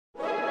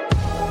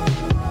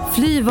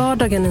Fly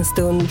vardagen en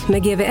stund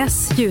med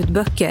GVS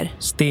ljudböcker.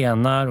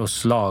 Stenar och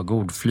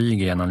slagord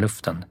flyger genom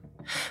luften.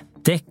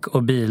 Däck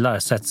och bilar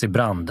sätts i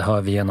brand,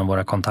 hör vi genom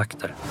våra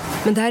kontakter.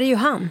 Men det här är ju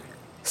han.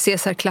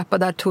 Cesar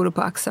klappade Arturo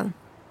på axeln.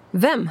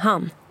 Vem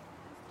han?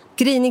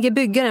 Grinige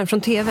byggaren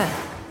från TV.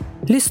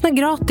 Lyssna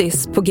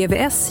gratis på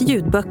GVS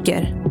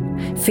ljudböcker.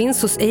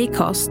 Finns hos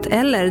Acast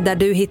eller där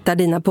du hittar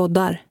dina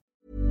poddar.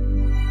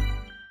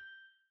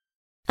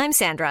 I'm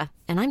Sandra,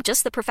 and I'm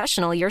just the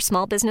professional your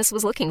small business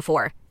was looking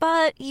for.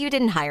 But you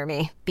didn't hire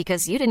me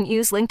because you didn't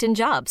use LinkedIn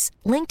Jobs.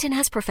 LinkedIn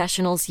has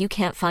professionals you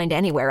can't find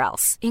anywhere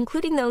else,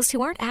 including those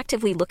who aren't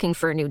actively looking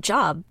for a new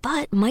job,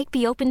 but might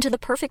be open to the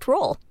perfect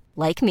role,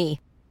 like me.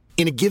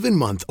 In a given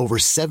month, over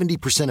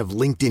 70%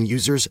 of LinkedIn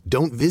users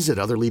don't visit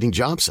other leading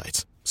job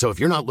sites. So if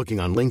you're not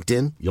looking on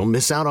LinkedIn, you'll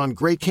miss out on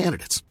great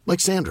candidates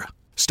like Sandra.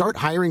 Start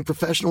hiring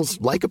professionals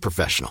like a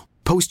professional.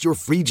 Post your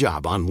free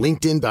job on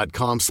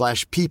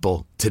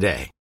linkedin.com/people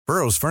today.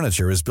 Burrow's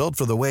furniture is built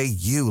for the way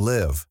you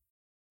live.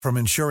 From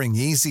ensuring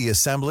easy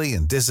assembly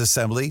and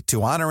disassembly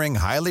to honoring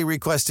highly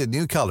requested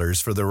new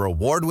colors for their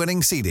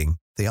award-winning seating,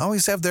 they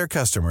always have their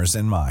customers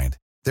in mind.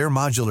 Their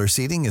modular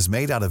seating is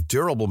made out of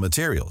durable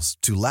materials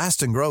to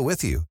last and grow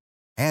with you.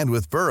 And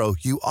with Burrow,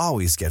 you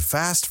always get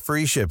fast,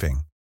 free shipping.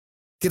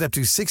 Get up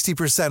to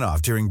 60%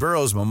 off during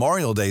Burrow's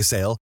Memorial Day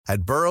sale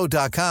at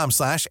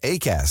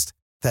burrow.com/ACAST.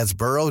 That's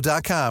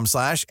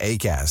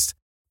burrow.com/ACAST.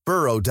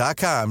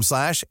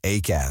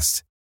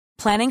 burrow.com/ACAST.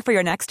 Planning for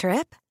your next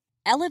trip?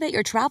 Elevate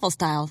your travel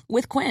style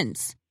with Quince.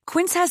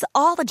 Quince has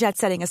all the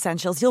jet-setting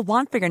essentials you'll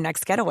want for your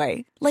next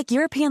getaway, like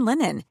European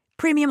linen,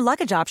 premium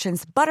luggage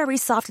options, buttery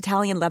soft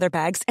Italian leather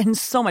bags, and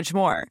so much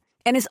more.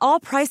 And is all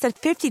priced at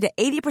 50 to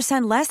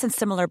 80% less than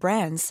similar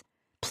brands.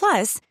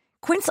 Plus,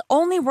 Quince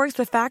only works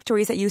with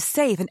factories that use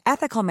safe and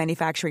ethical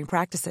manufacturing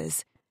practices.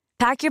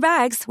 Pack your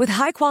bags with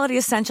high-quality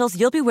essentials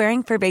you'll be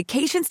wearing for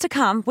vacations to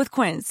come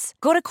with Quince.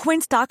 Go to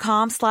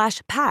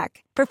quince.com/pack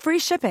for free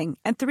shipping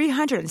and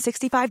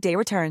 365-day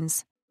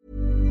returns.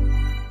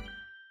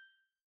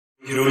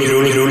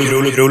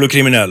 Rull och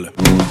kriminell.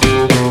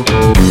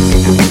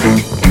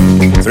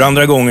 För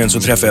andra gången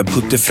så träffar jag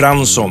Putte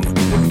Fransson,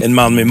 en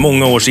man med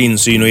många års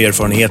insyn och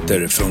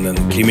erfarenheter från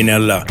den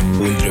kriminella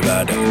undre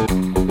världen.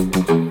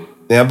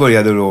 När jag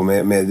började då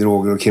med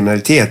droger och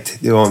kriminalitet,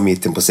 det var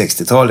mitten på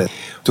 60-talet.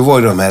 Då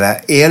var det de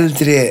här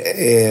äldre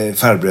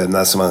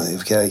farbröderna som man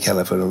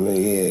kallar för dem.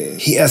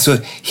 Alltså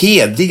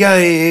hedliga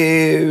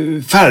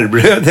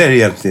farbröder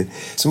egentligen.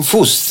 Som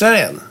fostrar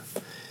en.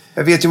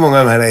 Jag vet ju många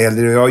av de här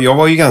äldre. Jag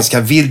var ju ganska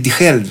vild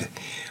själv.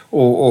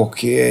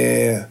 Och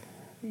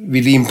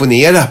ville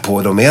imponera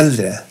på de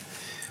äldre.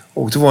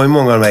 Och då var ju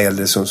många av de här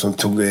äldre som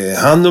tog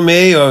hand om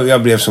mig. Och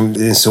jag blev som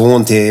en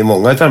son till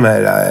många av de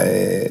här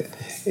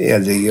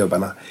äldre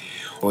gubbarna.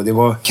 Och det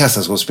var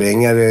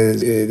kassaskåpssprängare,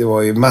 det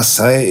var ju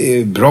massa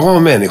bra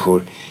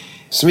människor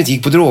som inte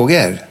gick på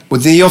droger. Och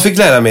det jag fick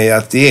lära mig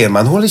att det är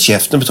man håller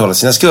käften och betalar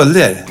sina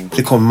skulder.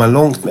 Det kommer man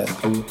långt med.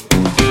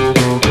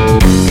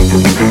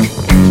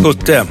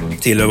 Putte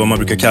tillhör vad man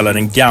brukar kalla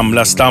den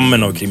gamla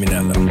stammen av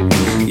kriminella.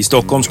 I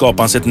Stockholm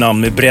skapade han sig ett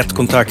namn med brett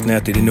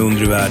kontaktnät i den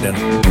undre världen.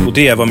 Och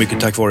det var mycket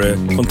tack vare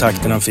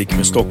kontakten han fick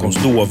med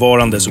Stockholms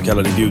dåvarande så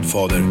kallade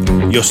gudfader,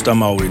 Gösta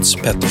Maurits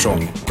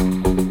Pettersson.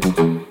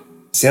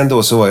 Sen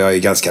då så var jag ju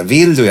ganska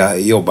vild och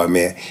jag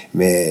jobbade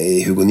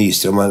med Hugo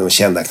Nyström och de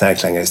kända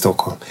knarklangare i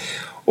Stockholm.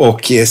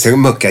 Och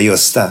sen muckade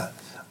Gösta.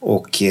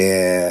 Och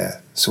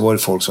så var det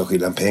folk som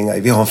skyllde pengar.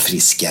 Vi har en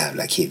frisk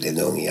jävla kille, en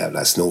ung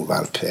jävla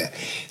snorvalp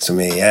som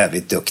är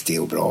jävligt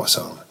duktig och bra.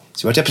 Så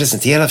vart jag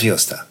presenterad för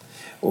Gösta.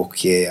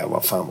 Och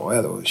vad fan var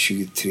jag då?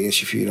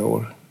 23-24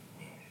 år.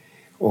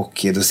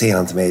 Och då säger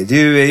han till mig: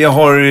 du, jag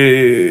har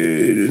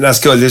några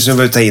skulder som jag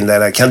behöver ta in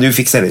där. Kan du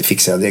fixa det?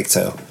 Fixa det direkt, sa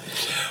jag.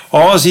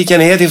 Ja, så gick jag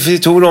ner,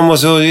 tog dem och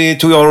så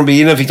tog jag dem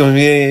bilen. Fick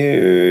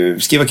de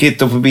skriva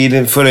kvitto på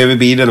bilen, föra över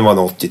bilen. Det var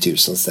 80 000.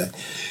 Så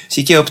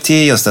gick jag upp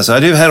till Gösta och sa: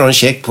 du, här har en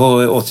check på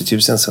 80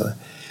 000. Så.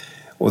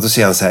 Och då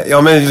säger han så här: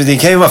 ja, men det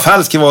kan ju vara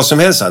falskt, vad som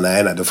helst. Så,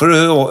 nej, då får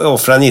du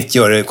offra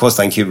 90 öre,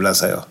 kosta en kula,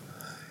 sa jag.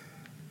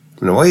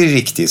 Men det var ju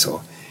riktigt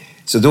så.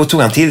 Så då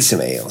tog han till sig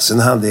mig. Och sen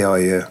hade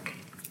jag ju...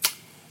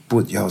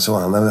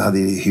 han hade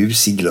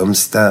hus i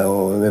Glömsta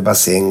och med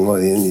bassäng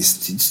och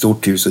ett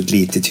stort hus och ett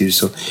litet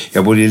hus. Och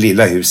jag bodde i det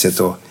lilla huset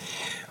och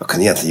jag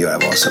kunde egentligen göra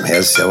vad som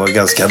helst. Jag var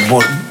ganska...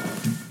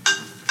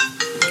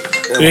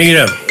 Ringer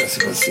det?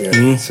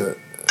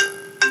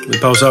 Vi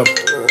pausar.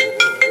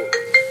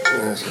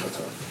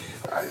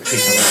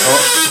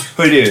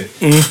 Hör du?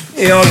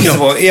 Ja,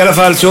 i alla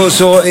fall så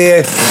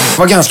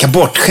var ganska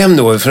bortskämd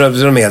då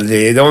för de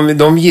äldre.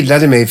 De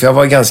gillade mig för jag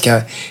var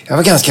ganska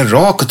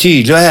rak och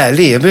tydlig och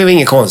ärlig. Det blev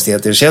inga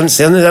konstigheter. Sen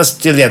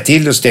ställde jag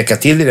till och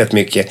stökade till det rätt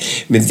mycket.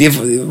 Men det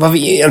var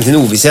egentligen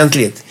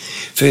oväsentligt.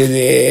 För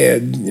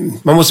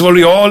man måste vara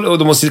lojal och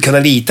de måste kunna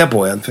lita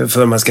på en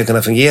för att man ska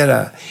kunna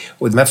fungera.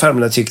 Och de här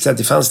farmarna tyckte att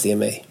det fanns det i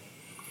mig.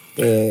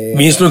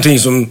 Minns du någonting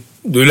som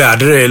du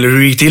lärde dig eller hur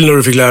det gick till när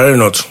du fick lära dig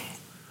något?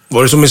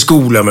 Var det som i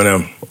skolan, menar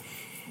jag?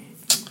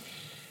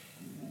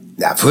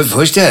 Ja,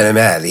 först det här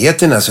med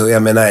ärligheten. Alltså,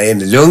 jag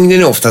menar, lugnen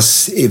är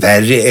oftast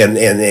värre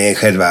än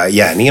själva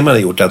gärningen man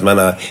har gjort. Att man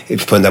har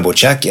pundat bort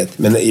tjacket.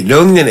 Men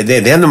lugnen, det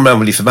är den man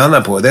blir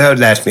förbannad på. Det har jag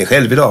lärt mig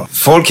själv idag.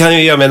 Folk kan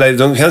ju, jag menar,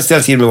 de kan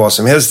ställa till med vad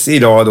som helst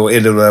idag då.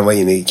 Eller när jag var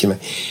inne i...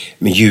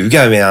 Men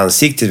ljuga med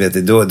ansiktet, vet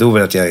du, då var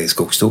det att jag är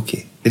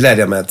skogstokig. Det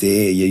lärde jag mig att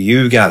det är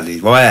ljuga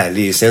aldrig. Var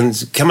ärlig, sen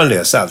kan man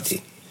lösa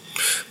allting.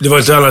 Det var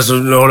inte annars att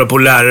hålla på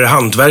att lära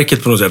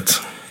hantverket på något sätt.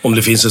 Om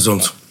det finns ett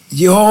sånt.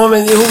 Ja,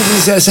 men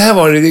så här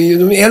var det.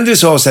 De äldre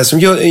sa så här, som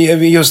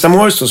Gösta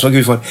Morris då, som var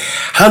gudfar.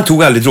 Han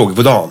tog aldrig droger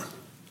på dagen.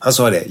 Han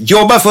sa det.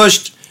 Jobba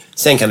först,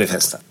 sen kan du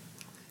festa.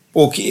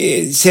 Och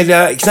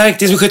sälja knark,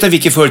 det är som sköta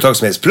vilket företag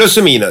som helst. Plus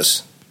och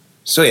minus.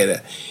 Så är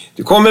det.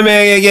 Du kommer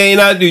med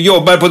grejerna, du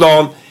jobbar på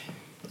dagen.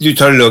 Du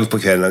tar det lugnt på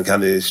kvällen,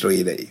 kan du slå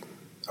i dig.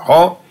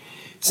 Ja.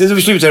 Sen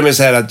så slutade det med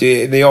så här att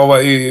när jag var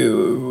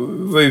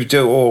ute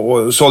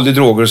och sålde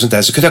droger och sånt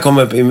där, så kunde jag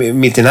komma upp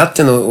mitt i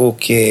natten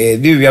och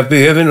du, jag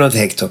behöver något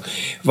hektar.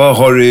 Vad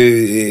har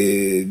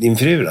du din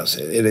fru alltså?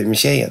 Eller min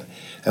tjejen?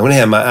 Hon är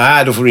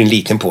hemma. Då får du en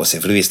liten på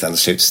sig, för då visste han att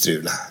sluta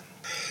strula.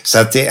 Så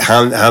att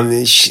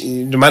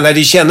man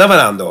lärde känna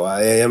varandra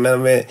då. Jag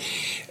menar,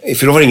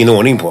 för då var det ingen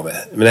ordning på mig.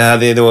 Men jag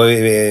hade då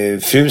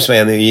fru som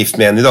är gift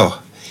med än idag.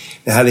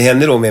 Jag hade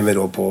henne då med mig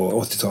då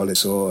på 80-talet,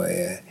 så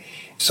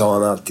sa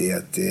han alltid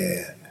att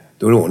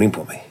då är det ordning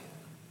på mig.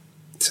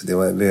 Så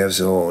det behövs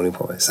ordning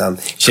på mig. Så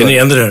känner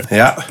igen det där?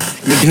 Ja.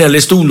 Vilken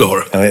gnällig stol du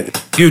har. Ja.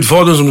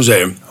 Gudfadern som du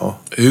säger. Ja.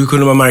 Hur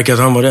kunde man märka att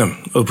han var det?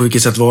 Och på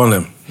vilket sätt var han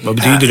det? Vad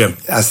betyder det?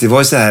 Alltså det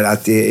var så här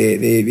att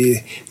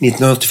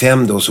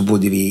 1985 då så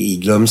bodde vi i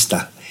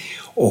Glömsta.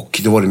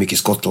 Och då var det mycket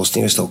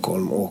skottlossningar i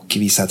Stockholm. Och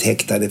vi satt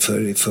häktade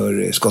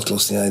för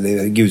skottlossningar.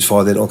 Eller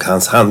Gudfadern och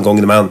hans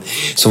handgångne man.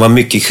 Som var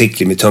mycket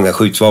skicklig med tunga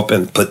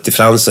skjutvapen. Putte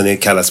Fransson, det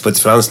kallas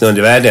Putte Fransson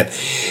under världen.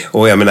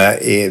 Och jag menar,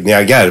 när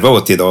jag garvade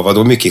åt idag var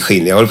då mycket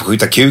skicklig. Jag håller på att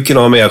skjuta kuken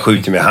av mig, jag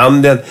skjuter med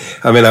handen.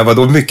 Jag menar, var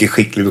då mycket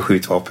skicklig med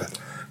skjutvapen.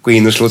 Gå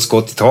in och slå ett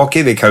skott i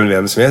taket, det kan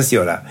vem som helst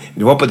göra.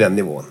 Det var på den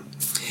nivån.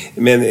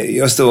 Men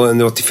just då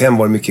under 85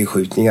 var det mycket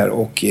skjutningar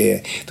och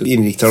då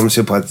inriktade de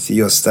sig på att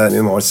Gösta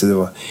normalt så det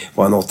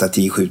var en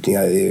 8-10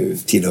 skjutningar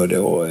tillhörde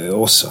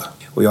oss.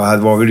 Och jag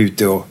var väl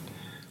ute och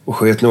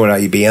sköt några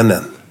i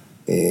benen.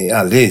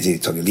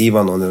 Aldrig tagit liv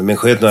av någon, men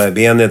sköt några i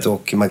benet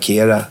och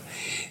markera.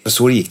 Och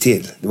så det gick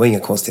till. Det var inga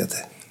konstigheter.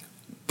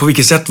 På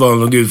vilket sätt var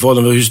han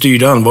Gudfadern? Hur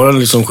styrde han? Var han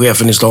liksom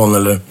chefen i stan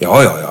eller?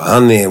 Ja.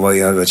 Han var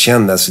ju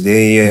känd. Alltså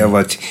jag har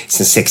varit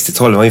sedan 60-talet.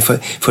 Han var ju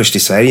först i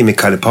Sverige med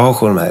Kalle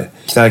Pauch och de här.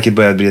 Knarket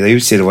började breda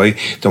ut sig.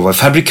 De var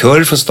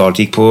fabrikörer från start.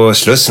 Gick på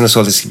Slussen och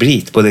sålde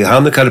sprit. Både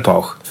han och Kalle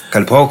Pauch.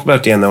 Kalle Pauch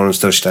var en av de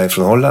största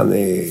från Holland.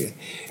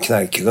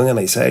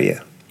 Knarkkungarna i Sverige.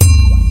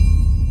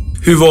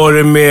 Hur var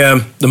det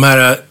med de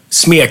här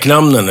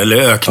smeknamnen eller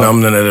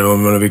öknamnen eller vad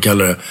man vill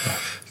kalla det?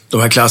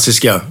 De här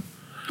klassiska.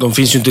 De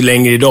finns ju inte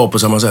längre idag på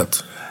samma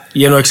sätt.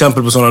 Ge några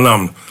exempel på sådana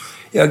namn.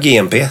 Ja,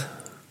 GMP.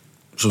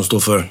 Som står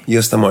för?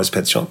 Gösta Morris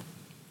Pettersson.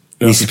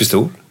 Ja. Nisse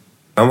Pistol.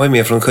 Han var ju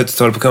med från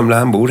 70-talet på Kumla.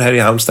 Han bor här i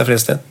Halmstad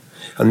förresten.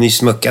 Han är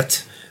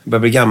nysmuckat. Börjar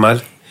bli gammal.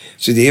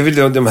 Så det är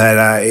väl de här...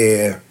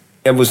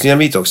 jag bor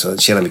Dynamit också.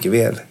 Känner mycket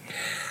väl.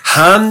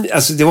 Han...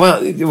 Alltså det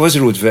var så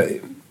roligt för...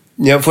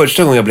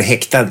 Första gången jag blev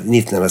häktad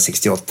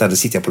 1968. Då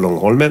sitter jag på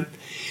Långholmen.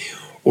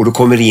 Och då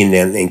kommer in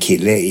en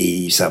kille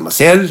i samma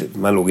cell.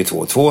 Man låg i 2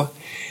 och 2.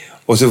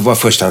 Och så var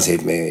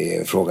förstahandsigt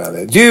med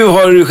frågan. Du,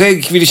 har du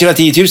skägg? Vill du tjäna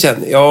 10 000?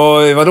 Ja,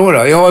 vadå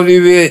då? Ja,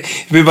 du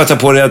vill bara ta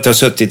på dig att du har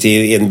suttit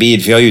i en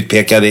bil. För jag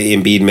utpekade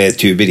en bil med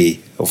tuber i.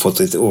 Och fått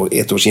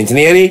ett års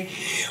internering.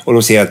 Och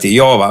de säger att det är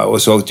jag, va?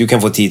 Och så du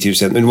kan få 10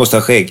 000. Men du måste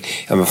ha skägg.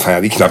 Ja, men fan, jag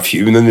hade knappt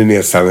fjun under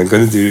näsan. Men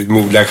kunde du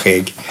mola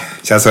skägg?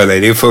 Så jag sa, nej,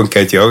 det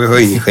funkar inte. Jag har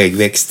ingen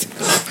skäggväxt.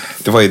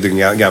 Det var ju den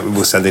gamla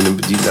bussen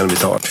den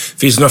betal.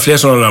 Finns det några fler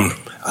sådana namn?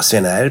 Ja,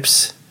 Sven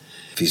Erbs.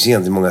 Det finns ju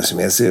egentligen många som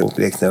helst att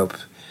räkna upp.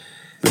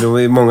 Men de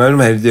är många av de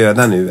här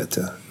döda nu, vet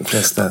du. De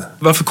flesta.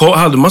 Varför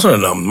hade man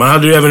sådana namn? Man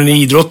hade ju även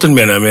i idrotten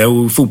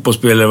med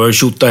fotbollsspelare. Var det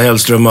Tjota,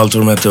 Hellström och allt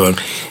vad de hette.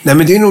 Nej,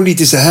 men det är nog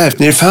lite så här.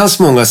 När det fanns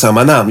många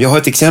samma namn. Jag har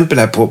ett exempel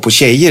här på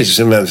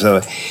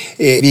tjejer.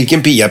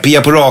 Vilken Pia?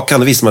 Pia på Rakan,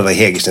 då visste man att det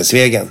var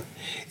Hägerstensvägen.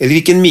 Eller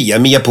vilken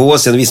Mia på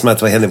Åsen, då visste man att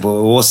det var henne på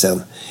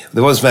Åsen.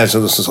 Det var en sån här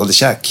som sålde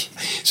tjack.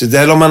 Så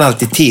där la man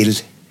alltid till.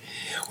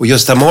 Och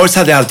Gösta Morris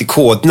hade alltid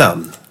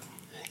kodnamn.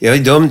 Jag är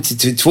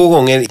dömd 2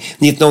 gånger.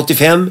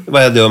 1985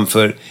 var jag dömd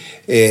för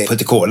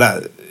Putte Cola,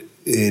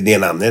 det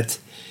namnet.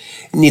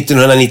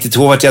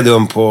 1992 var jag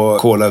dömd på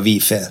Cola och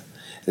Vife.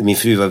 Min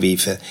fru var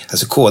Vife.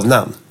 Alltså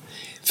kodnamn.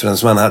 För de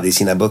som han hade i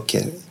sina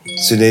böcker.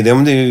 Så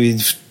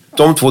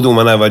de 2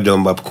 domarna var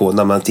dömda på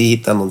kodnamn. Man inte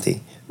hittat någonting.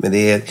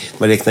 Men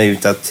man räknar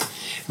ut att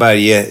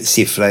varje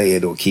siffra är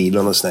då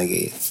kilon och såna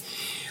grejer.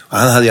 Och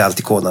han hade ju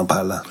alltid kodnamn på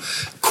alla.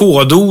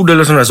 Kodord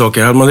eller sådana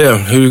saker, hade man det?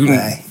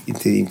 Nej,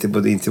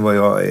 inte vad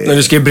jag... När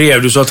du skrev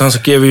brev, du sa att han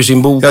skrev ju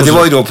sin bok. Ja, det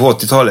var ju då på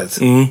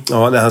 80-talet. Mm.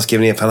 Ja, när han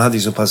skrev ner, för han hade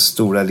ju så pass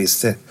stora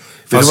listor.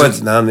 För det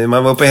var, när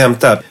man var uppe och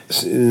hämta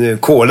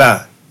Cola,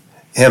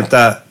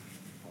 hämta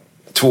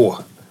 2.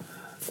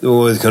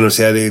 Då kunde de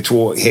säga att det är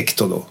 2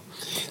 hektar då.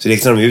 Så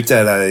räknade de ut det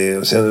här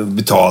och sen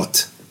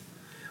betalt.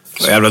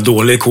 Jävla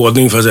dålig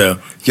kodning får jag säga.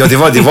 Ja,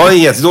 det var en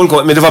jättedålig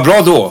kodning, men det var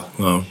bra då.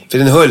 Ja. För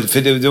den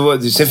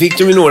höll. Sen fick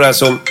de ju några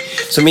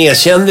som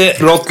erkände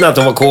brotten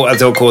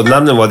att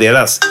kodnamnen var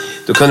deras.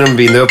 Då kunde de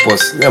binda upp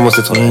oss. Jag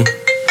måste ta det.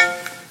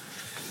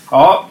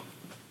 Ja.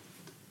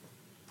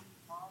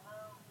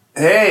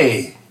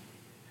 Hej.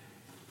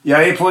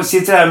 Jag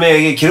sitter här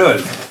med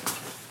Krull.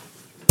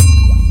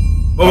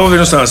 Var var vi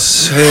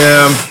någonstans?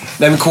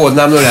 Nej, med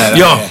kodnamn och det här.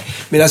 Ja.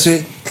 Men alltså,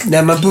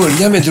 när man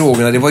började med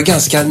drogerna, det var ju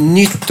ganska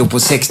nytt då på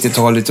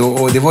 60-talet.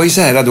 Och det var ju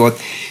så här då att,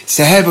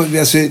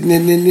 alltså,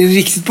 när det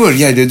riktigt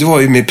började, det var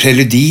ju med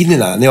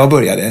preludinerna när jag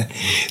började.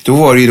 Då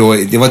var det ju då,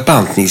 det var ett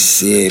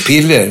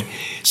bantningspiller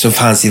som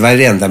fanns i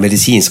varenda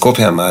medicinskåp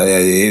hemma.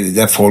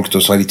 Där folk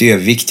då som var lite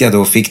överviktiga,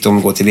 då fick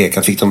de gå till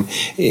läkaren, fick de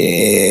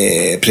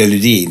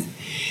preludin.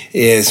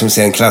 Som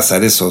sen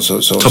klassades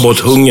så... Ta bort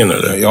hungern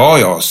eller?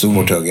 Ja, stod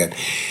bort hungern.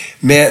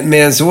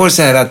 Men så var det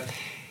så här att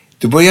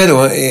då började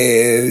då,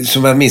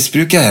 som var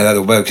missbrukare här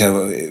då,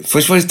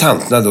 först var det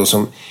tanterna då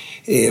som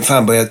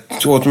började,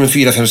 åt de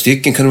 4-5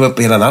 stycken, kunde vara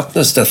uppe hela natten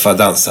och stöffa och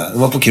dansa.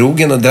 De var på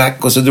krogen och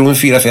drack och så drog de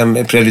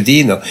 4-5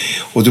 preludin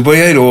och då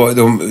började då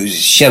de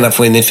känna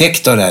få en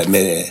effekt av det här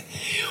med,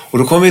 och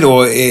då kom vi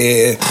då,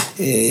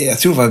 jag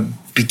tror det var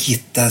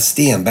Birgitta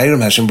Stenberg,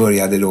 de här som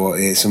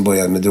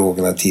började med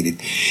drogerna tidigt.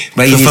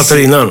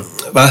 Författarinnan.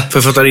 Va?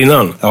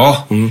 Författarinnan.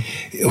 Ja. Mm.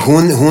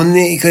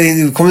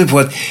 Hon kom på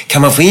att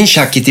kan man få in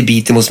tjacket i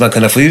biten måste man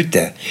kunna få ut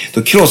det.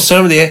 Då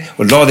krossade de det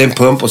och lade en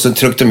pump och så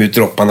tryckte de ut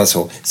dropparna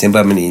så. Sen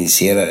började man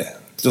injicera det.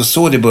 Då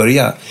så det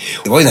började.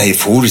 Det var ju den här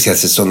euforiska,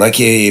 sådana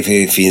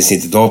finns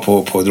inte idag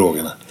på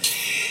drogerna.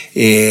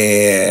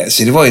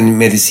 Så det var en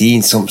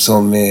medicin som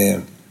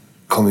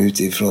kom ut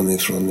ifrån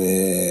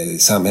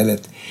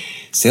samhället.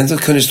 Sen så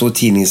kunde det stå i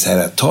tidningen så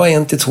här: ta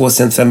 1-2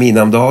 centramin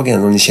om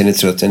dagen om ni känner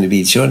trött under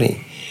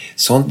bilkörning.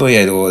 Sånt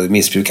började då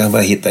missbrukaren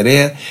bara hitta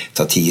det,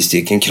 ta 10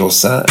 stycken,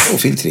 krossa och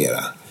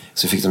filtrera.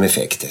 Så fick de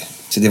effekter.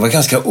 Så det var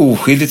ganska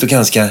oskyldigt och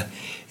ganska...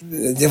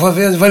 Det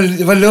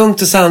var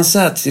lugnt och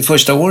sansat i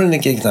första åren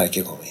när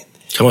knarket kom in.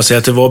 Kan man säga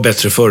att det var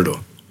bättre förr då?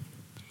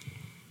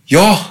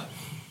 Ja,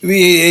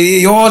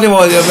 det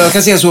var... Man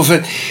kan säga så,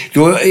 för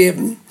då...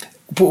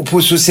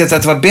 På så sätt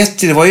att det var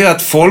bättre, det var ju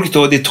att folk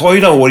då, det tar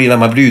ju några år innan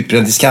man blir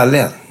utbränd i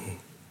skallen.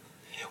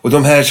 Och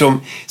de här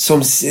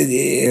som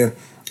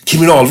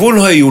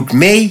kriminalvården har ju gjort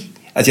mig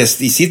att jag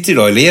sitter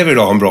idag, lever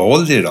idag, har en bra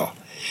ålder idag.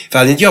 För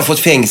hade inte jag fått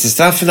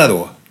fängelsestraffen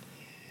då,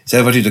 så hade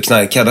jag varit ute och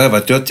knarkat, då hade jag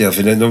varit dött.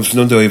 För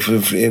de dör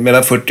ju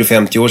mellan 40 och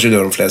 50 år så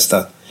dör de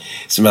flesta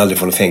som aldrig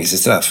får någon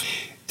fängelsestraff.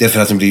 Därför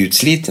att de blir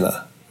utslitna.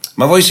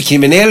 Man var ju så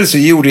kriminell så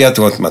gjorde jag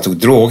att man tog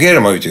droger,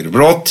 man utgjorde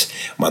brott,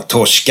 man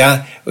torska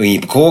och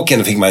in på kåken,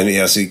 och fick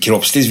man, alltså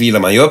kroppsligt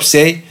vilade man ju upp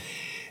sig.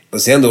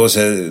 Och sen då så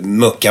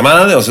muckade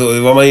man och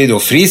så var man ju då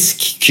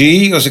frisk,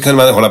 kry, och så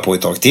kunde man hålla på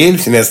ett tag till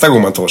nästa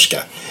gång man torska.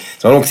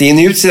 Så man åkte in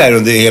och ut sig där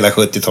under hela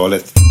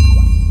 70-talet.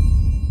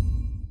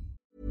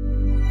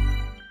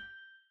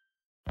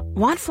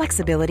 Want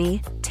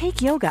flexibility?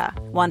 Take yoga.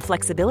 Want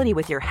flexibility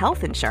with your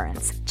health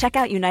insurance? Check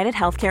out United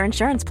Healthcare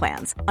Insurance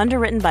Plans.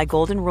 Underwritten by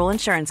Golden Rule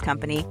Insurance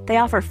Company, they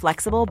offer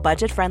flexible,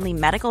 budget-friendly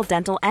medical,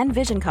 dental, and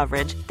vision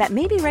coverage that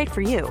may be right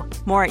for you.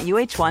 More at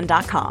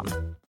uh1.com.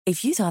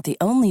 If you thought the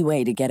only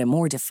way to get a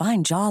more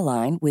defined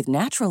jawline with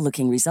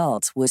natural-looking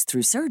results was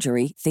through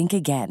surgery, think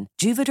again.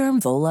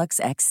 Juvederm Volux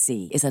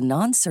XC is a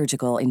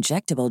non-surgical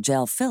injectable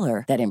gel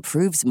filler that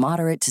improves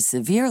moderate to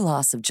severe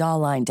loss of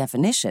jawline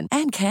definition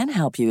and can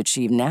help you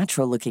achieve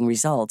natural-looking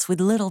results with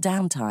little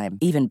downtime.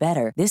 Even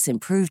better, this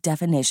improved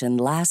definition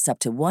lasts up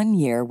to 1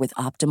 year with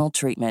optimal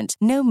treatment.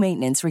 No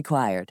maintenance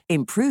required.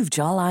 Improve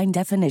jawline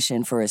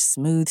definition for a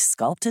smooth,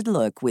 sculpted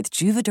look with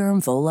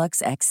Juvederm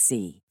Volux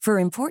XC. For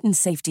important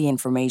safety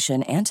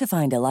information and to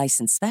find a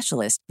licensed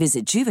specialist,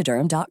 visit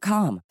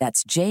Juvederm.com.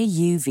 That's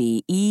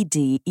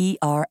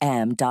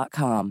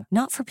JUVEDERM.com.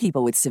 Not for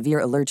people with severe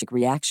allergic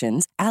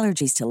reactions,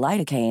 allergies to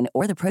lidocaine,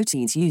 or the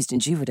proteins used in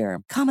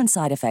Juvederm. Common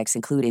side effects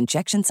include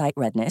injection site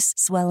redness,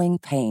 swelling,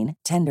 pain,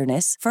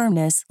 tenderness,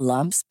 firmness,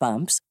 lumps,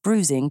 bumps,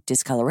 bruising,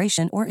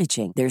 discoloration, or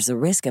itching. There's a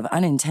risk of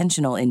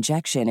unintentional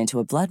injection into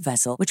a blood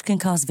vessel, which can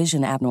cause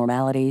vision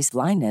abnormalities,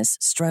 blindness,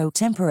 stroke,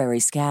 temporary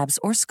scabs,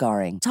 or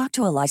scarring. Talk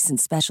to a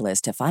licensed specialist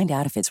to find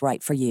out if it's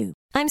right for you.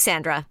 I'm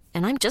Sandra,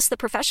 and I'm just the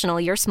professional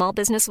your small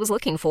business was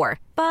looking for.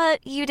 But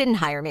you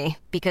didn't hire me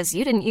because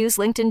you didn't use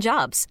LinkedIn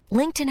Jobs.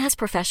 LinkedIn has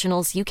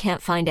professionals you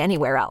can't find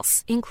anywhere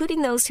else,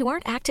 including those who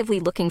aren't actively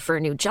looking for a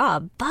new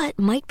job, but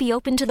might be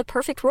open to the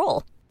perfect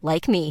role,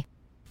 like me.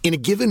 In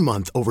a given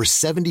month, over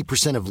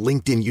 70% of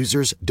LinkedIn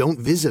users don't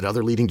visit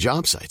other leading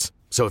job sites.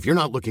 So if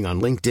you're not looking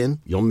on LinkedIn,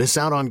 you'll miss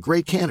out on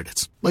great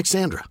candidates like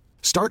Sandra.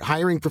 Start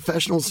hiring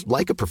professionals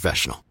like a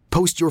professional.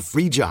 Post your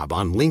free job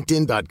on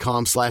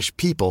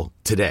linkedin.com/people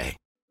today.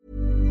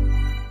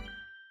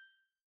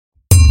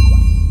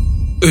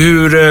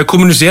 Hur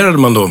kommunicerade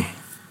man då?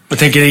 Jag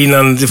tänker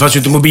innan, det fanns ju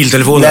inte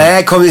mobiltelefoner.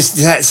 Nej,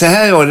 så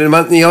här var det.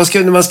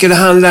 När man skulle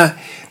handla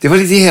Det var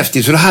lite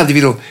häftigt, för då hade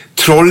vi då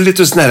Trollet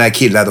och såna här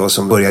killar då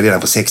som började redan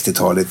på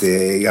 60-talet,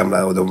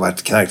 gamla, och de var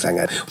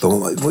knarklangare. De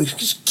var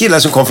killar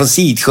som kom från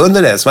Sidsjön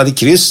och det, som hade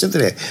krysset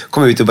och det.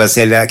 Kom ut och började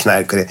sälja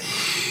knark och det.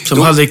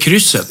 Som hade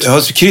krysset?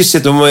 Ja,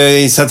 krysset.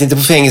 De satt inte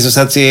på fängelse, de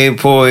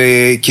satt på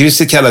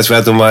krysset kallas för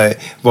att de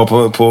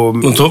var på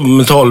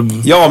mental...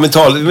 Ja,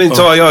 mental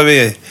ja,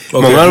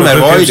 många av de här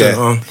var ju det.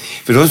 Ja.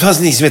 För då fanns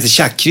det något som heter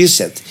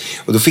tjackkrysset.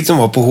 Och då fick de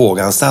vara på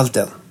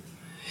Håganstalten.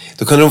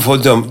 Då kunde de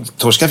få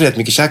torska för rätt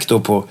mycket tjack då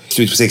på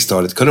slutet på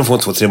 60-talet. Kunde de få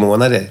 2-3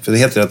 månader. För det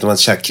heter det att de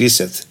hade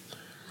tjackkrysset.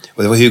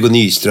 Och det var Hugo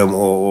Nyström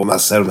och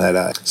massa av de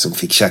här som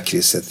fick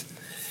tjackkrysset.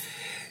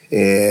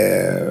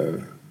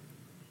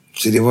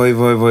 Så det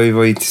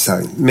var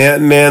intressant.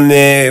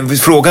 Men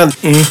frågan,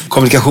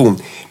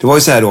 kommunikation. Det var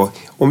ju så här då.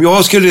 Om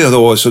jag skulle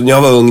då, så när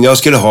jag var ung, när jag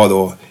skulle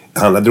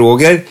handla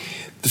droger.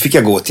 Då fick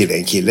jag gå till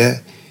en kille.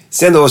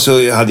 Sen då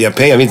så hade jag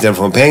pengar, jag ville inte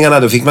få pengarna.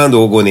 Då fick man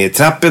då gå ner i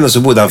trappen och så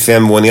bodde han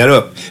 5 våningar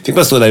upp. Fick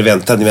man stå där och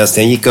vänta medan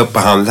den gick upp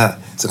och handla.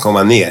 Så kom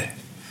man ner.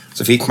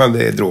 Så fick man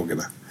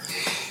drogerna.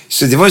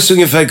 Så det var så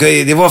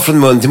ungefär, det var från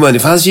mun till mun. Det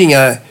fanns ju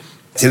inga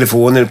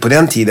telefoner på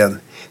den tiden.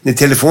 När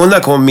telefonerna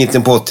kom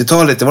mitten på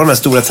 80-talet, det var de här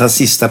stora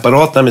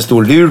transistapparaterna med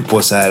stor lur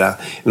på så här.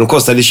 De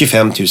kostade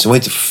 25 000. Det var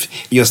inte,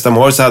 Gösta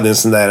Mars hade en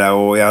sån där,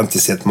 och jag har inte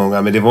sett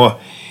många, men det var,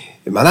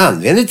 man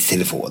använde inte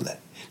telefoner.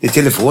 När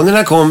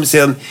telefonerna kom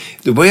sen,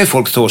 då började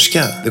folk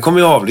torska. Det kom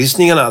ju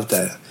avlyssningen och allt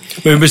där.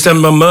 Men hur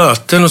bestämde man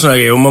möten och sådana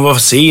grejer? Om man var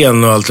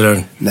sen och allt det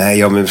där? Nej,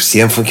 ja, men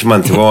sen får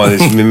man inte vara.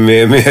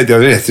 Det var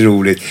rätt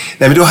roligt.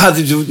 Nej, men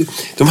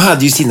de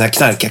hade ju sina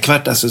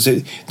knarkarkvart. Alltså, så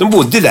de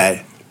bodde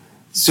där.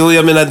 Så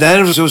jag menar,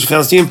 där så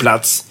fanns det ju en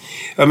plats.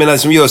 Jag menar,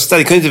 som Gösta,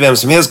 det kunde inte vem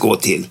som helst gå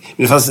till.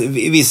 Men det fanns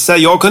vissa,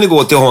 jag kunde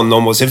gå till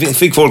honom och sen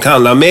fick folk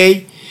handla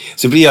mig.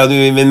 Så blir jag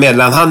nu en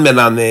mellanhand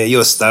mellan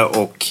Gösta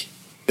och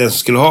den som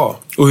skulle ha.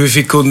 Och hur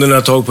fick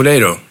kunderna tag på dig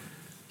då?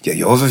 Ja,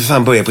 jag var för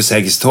fan började på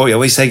Sergels torg. Jag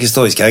var i Sergels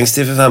torgs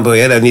gangster för fan,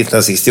 började där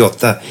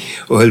 1968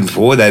 och höll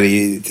på där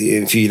i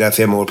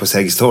 4-5 år på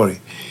Sergels torg.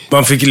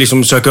 Man fick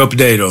liksom söka upp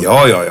dig då?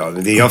 Ja.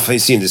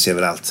 Jag syntes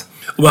överallt.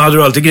 Och hade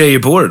du alltid grejer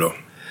på dig då?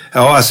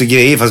 Ja, alltså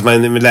grejer, fast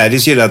man lärde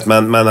sig ju att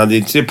man hade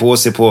inte det på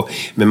sig på,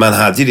 men man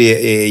hade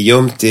det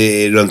gömt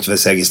runt vid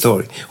Sergels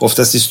torg.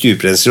 Oftast i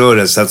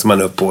stuprensrören satte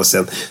man upp på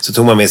sen. Så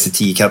tog man med sig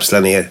 10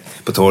 kapslar ner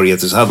på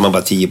torget och så hade man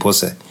bara 10 på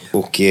sig.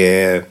 Och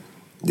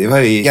det var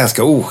ju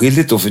ganska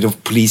oskyldigt då, för då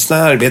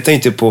poliserna arbetade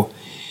inte på...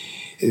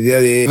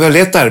 Det var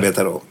lätt att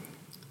arbeta då.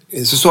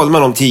 Så sålde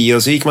man om 10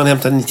 och så gick man och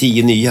hämtade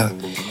 10 nya.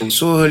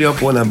 Så höll jag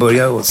på när jag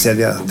började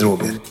sälja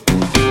droger.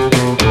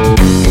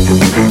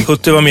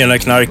 Hutte var med när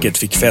knarket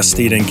fick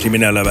fäste i den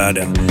kriminella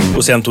världen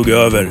och sen tog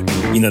över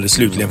innan det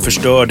slutligen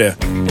förstörde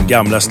den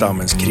gamla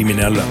stammens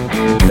kriminella.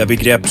 Där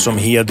begrepp som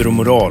heder och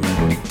moral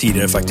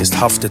tidigare faktiskt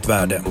haft ett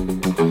värde.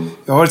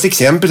 Jag har ett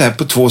exempel här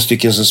på 2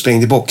 stycken som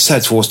sprängde boxar,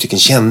 2 stycken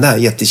kända,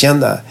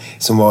 jättekända,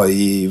 som var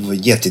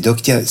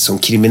jätteduktiga som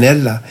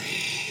kriminella.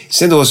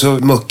 Sen då så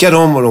muckade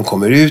de och de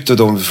kommer ut och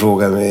de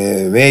frågade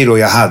mig då,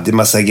 jag hade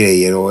massa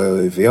grejer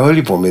och jag höll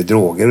ju på med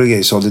droger och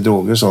grejer, sålde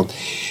droger och sånt.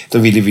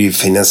 De ville bli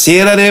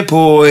finansierade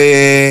på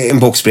en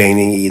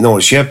boxsprängning i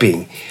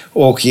Norrköping.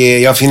 Och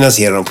jag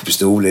finansierade dem på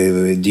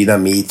pistoler,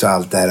 dynamit och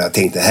allt det här. Jag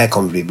tänkte, det här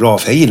kommer bli bra,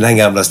 för jag gillar den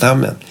gamla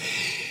stammen.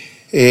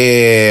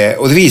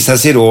 Och det visade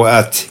sig då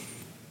att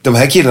de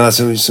här killarna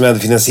som hade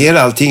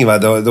finansierat allting,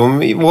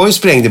 de var ju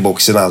sprängde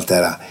boxen och allt det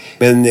här.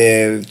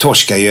 Men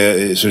torska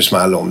ju så det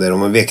small om det.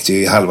 De väckte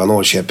ju halva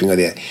Norrköping och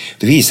det.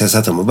 Det visade sig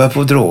att de började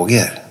på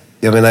droger.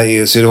 Jag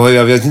menar, så det var,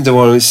 jag vet inte,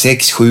 var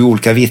 6-7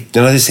 olika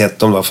vittnen hade sett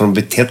dem då, för de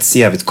betett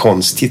sig jävligt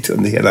konstigt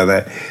under hela den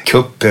här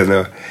kuppen.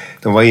 Och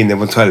de var inne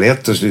på en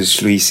toalett och skulle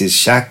slå i sig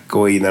tjack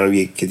och innan de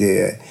gick.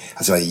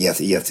 Alltså det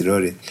var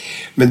jätterörigt.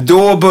 Men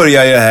då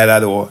började det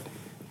här då.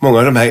 Många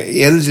av de här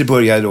äldre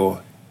började då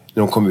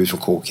när de kom ut från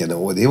kåken,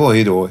 och det var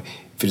ju då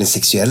för den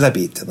sexuella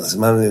biten. Alltså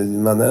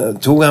man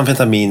tog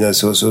amfetamin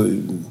så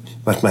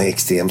vart man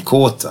extremt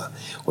kåt, va?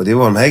 Och det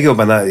var de här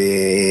gubbarna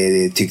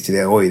tyckte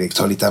det, oj,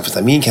 ta lite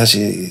amfetamin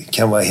kanske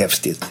kan vara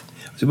häftigt.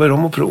 Så började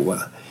de att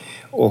prova.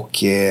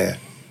 Och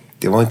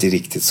det var inte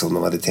riktigt som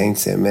de hade tänkt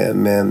sig.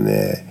 Men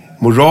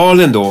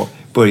moralen då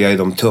började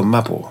de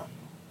tumma på.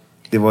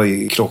 Det var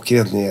ju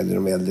klockrent när det gällde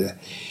de äldre.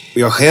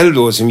 Och jag själv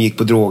då som gick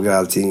på droger och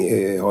allting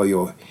har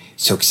ju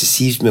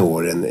successivt med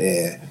åren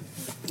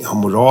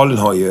moralen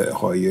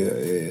har ju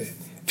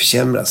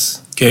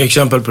försämrats. Kan jag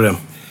exempel på det?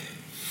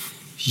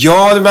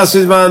 Ja, alltså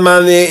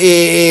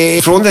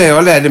från det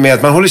jag lärde mig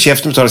att man håller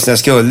käften och betalar sina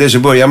skulder, så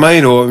börjar man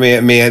ju då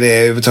med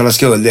betala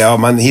skulder. Ja,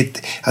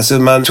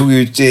 man tog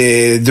ut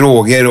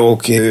droger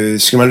och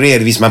skulle man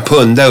redovisa, man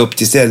punda upp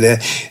till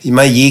stället.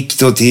 Man gick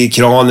då till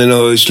kranen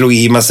och slog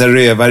i massa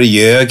rövare,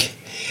 ljög.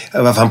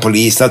 Vad fan,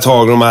 polisen har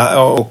tagit dem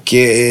och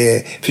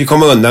för att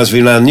komma undan så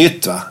vill man ha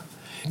nytt, va?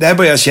 Där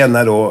började jag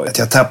känna då att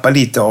jag tappade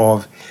lite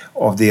av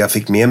det jag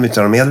fick med mig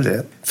av de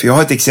äldre. För jag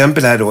har ett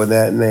exempel här då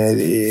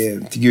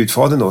när till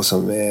Gudfadern då,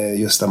 som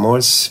Gösta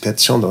Mars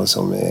Pettersson då,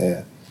 som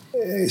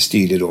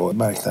styrde då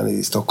marknaden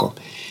i Stockholm.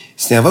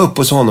 Så när jag var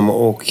uppe hos honom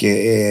och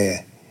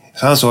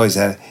han sa ju så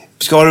här,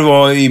 Ska du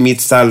vara i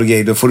mitt stall och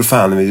grejer, då får du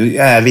fan med.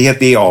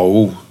 Ärlighet är A och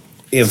O.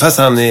 Även fast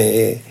han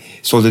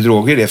sålde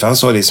droger det, för han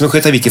sa det som att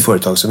sköta vilket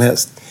företag som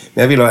helst.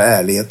 Men jag vill ha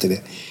ärlighet i det.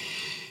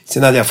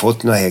 Sen hade jag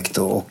fått några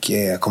hektar och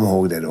jag kommer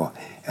ihåg det då.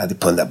 Jag hade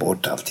pundat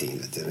bort allting,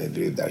 vet du, med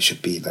brudar,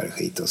 köpt bilar och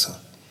skit och så.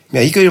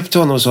 Men jag gick upp till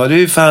honom och sa,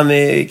 du fan,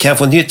 kan jag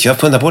få nytt? Jag har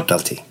pundat bort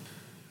allting.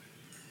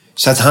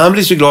 Så att han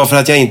blev så glad för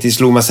att jag inte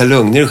slog massa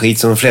lögner och skit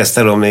som de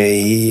flesta de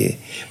i.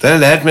 Då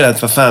hade jag lärt mig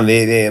att vad fan,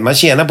 man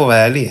tjänar på att vara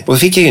ärlig. Och då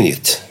fick jag ju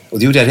nytt. Och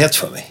det gjorde jag rätt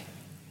för mig.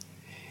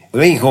 Och det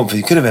var ingen kompis,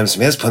 det kunde vem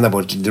som helst punta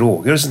bort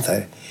droger och sånt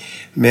där.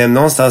 Men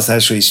någonstans här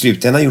så i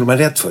slutändan gjorde man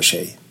rätt för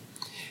sig.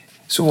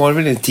 Så var det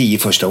väl de 10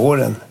 första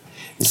åren.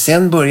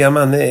 Sen börjar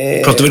man...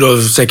 Pratar vi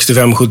då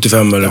 65,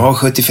 75 eller? Ja,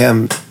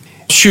 75.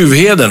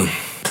 Tjuvheden.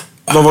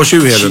 Vad var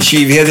tjuvheden?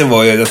 Tjuvheden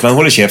var ju att man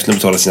håller käften och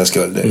betalar sina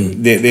skulder.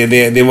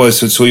 Det var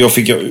så jag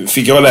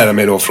fick jag lära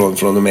mig då från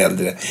de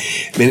äldre.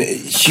 Men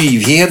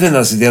tjuvheden,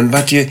 alltså, den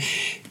var ju...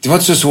 Det var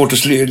inte så svårt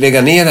att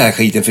lägga ner den här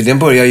skiten,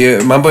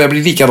 för man börjar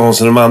bli likadan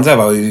som de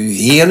andra.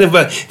 Heden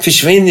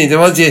försvinner. Det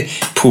var inte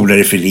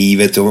polare för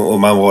livet och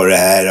man var det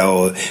här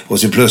och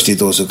så plötsligt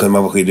då så kunde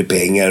man vara skyldig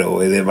pengar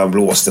och man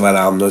blåste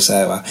varandra och så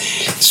här, va.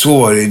 Så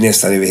var det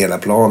nästan över hela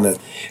planet.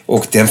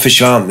 Och den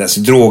försvann. Alltså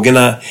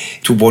drogerna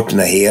tog bort den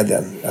här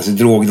heden. Alltså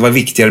det var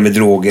viktigare med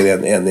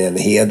droger än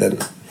heden.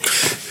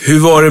 Hur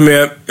var det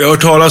med, jag har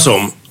hört talas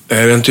om,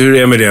 jag vet inte hur det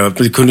är med det, att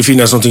det kunde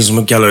finnas något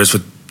som kallades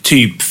för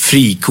typ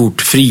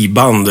frikort,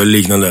 friband eller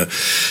liknande.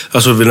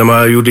 Alltså när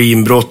man gjorde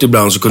inbrott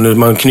ibland så kunde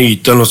man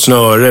knyta något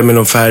snöre med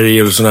någon färg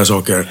eller sådana här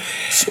saker.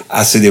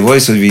 Alltså det var ju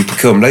så, vi på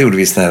Kumla gjorde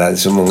vi sådana här,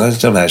 så många av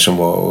de här som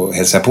var och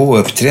hälsade på och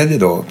uppträdde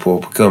då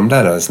på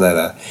Kumla då,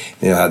 sådana här,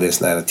 när jag hade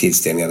sådana här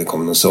tillställningar, det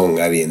kom någon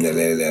sångare in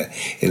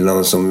eller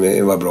någon som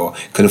var bra,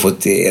 kunde få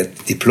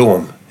ett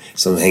diplom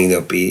som hängde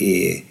upp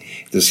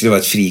då skulle det vara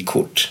ett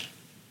frikort.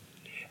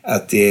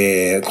 Att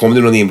kom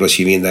det någon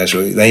inbrottstjuv in där så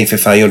nej för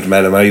fan, gör inte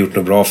med när man har gjort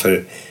något bra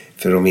för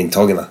de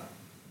intagna.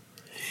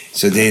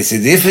 Så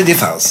det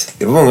fanns.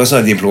 Det var många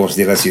sådana diplom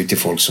som delades ut till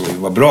folk som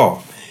var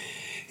bra.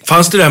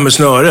 Fanns det här med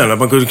snören? Att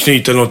man kunde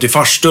knyta något i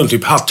farstun,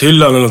 typ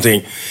hatthyllan eller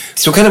någonting?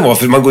 Så kan det vara,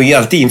 för man går ju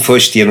alltid in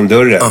först genom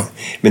dörren. Ja.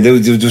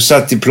 Men då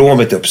satt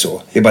diplomet upp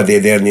så. Det är bara det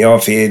jag lärde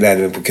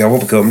mig jag var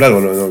på Kumla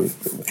då.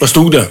 Vad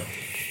stod det?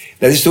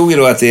 Det stod ju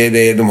då att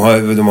de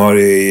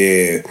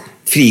har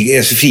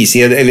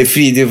frisedel eller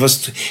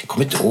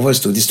kommer inte ihåg vad det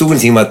stod. Det stod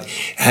någonting om att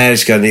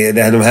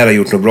de här har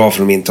gjort något bra för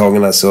de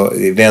intagna, så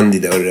vänd i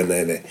dörren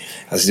eller,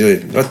 alltså det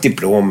var ett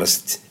diplom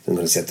som de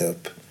kunde sätta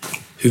upp.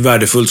 Hur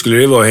värdefullt skulle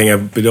det vara att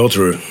hänga idag,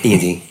 tror du?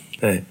 Ingenting.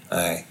 Nej.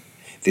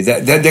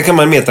 Det kan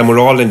man mäta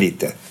moralen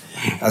lite.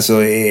 Alltså,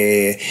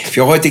 för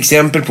jag har ett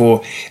exempel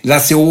på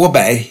Lasse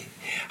Åberg.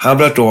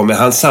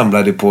 Han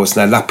samlade på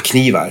såna här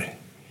lappknivar.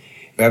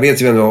 Jag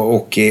vet ju vem det var,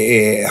 och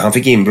han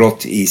fick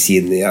inbrott i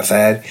sin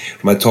affär.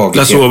 De hade tagit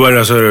Lasse Åberg,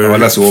 regissören.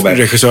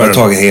 De hade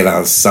tagit hela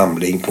hans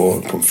samling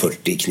på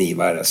 40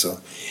 knivar alltså,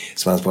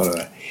 som han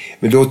sparade.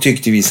 Men då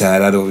tyckte vi så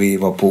här då vi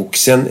var på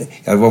Oxen.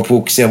 Jag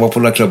var på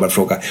några klubbar och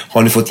frågade,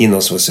 har ni fått in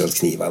någon som har sålt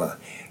knivarna?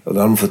 Och då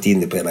har de fått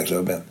in det på hela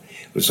klubben.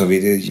 Och så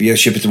vi har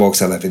köpt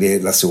tillbaka alla, för det är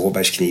Lasse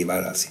Åbergs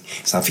knivar alltså.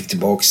 Så han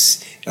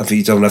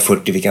fick av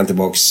 140 fick han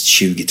tillbaka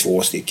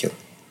 22 stycken.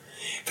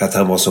 För att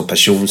han var en sån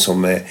person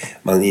som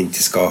man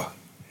inte ska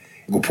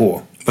gå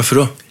på. Varför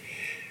då?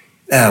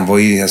 Han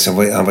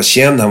var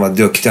känd, han var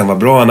duktig, han var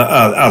bra, han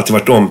har alltid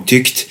varit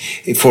omtyckt.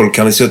 Folk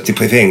hade suttit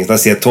på fängelse och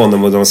sett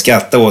honom och de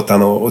skrattade åt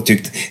han och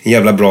tyckt en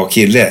jävla bra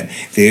kille.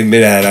 Det är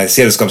med det här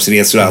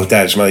sällskapsresor och allt det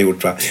här som han har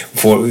gjort, va?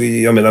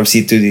 Jag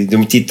menar,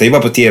 de tittar ju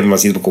bara på tv, man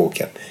sitter på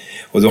kåken.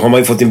 Och då har man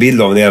ju fått en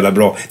bild av en jävla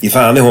bra. Det är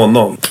fan i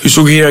honom. Hur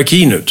såg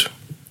hierarkin ut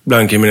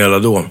bland kriminella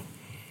då?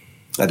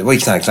 Ja, det var ju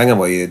knarklangan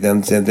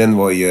den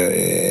var ju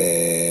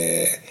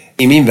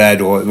i min värld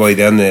då var ju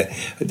den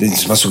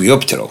man såg ju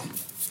upp till dem.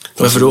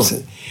 Varför då?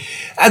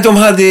 De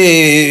hade,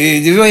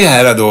 det var ju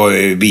här då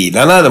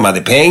bilarna, de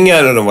hade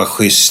pengar och de var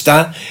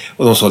schyssta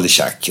och de sålde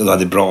tjack och de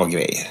hade bra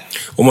grejer.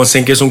 Om man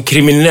tänker som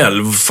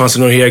kriminell, fanns det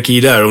någon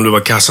hierarki där? Om du var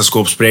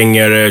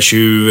kassaskåpssprängare,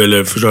 tjuv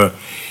eller förstår?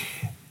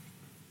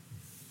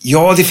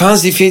 Ja, det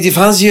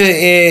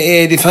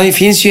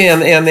finns ju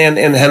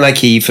en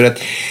hierarki, för att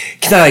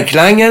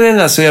knarklangaren,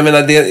 alltså jag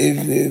menar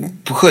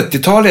på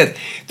 70-talet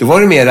då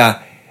var det mera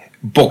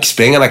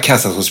boxsprängarna,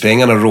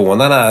 kassaskåpssprängarna och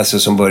rånarna alltså,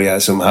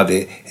 som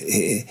hade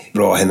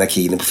bra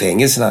hierarkin på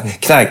fängelserna.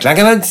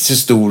 Knarklangarna är inte så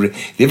stor,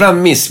 det är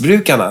bland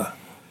missbrukarna.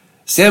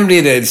 Sen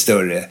blir det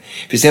större.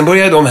 För sen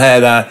börjar de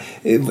här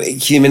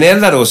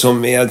kriminella då,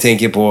 som jag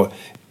tänker på,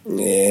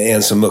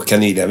 en som muckar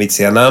nyligen, jag vill inte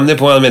säga namnet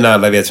på honom, men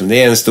alla vet som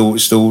det är, en stor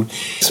som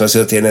har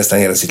suttit nästan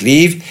hela sitt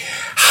liv.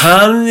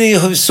 Han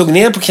såg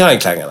ner på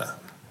knarklangarna.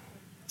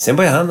 Sen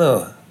började han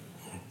och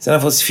sen har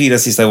han fått 4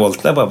 sista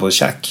volterna bara på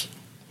tjack.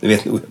 Du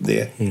vet nog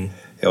det.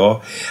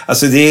 Ja,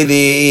 alltså det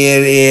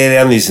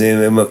är en nyss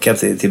muckat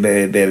till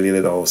Belgien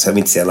idag, och så jag vill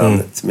inte säga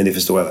namnet, men det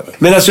förstår alla.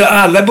 Men alltså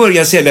alla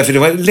börjar sälja, för det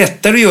var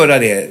lättare att göra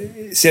det,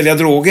 sälja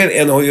droger,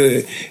 än att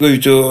gå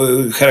ut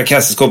och skära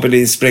kassaskåp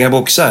eller spränga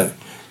boxar.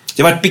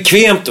 Det var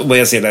bekvämt att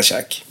börja sälja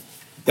tjack.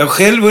 Jag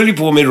själv höll ju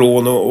på med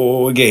rån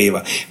och grejer,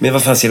 va? Men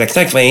vad fan, hela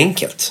knark var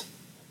enkelt.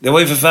 Det var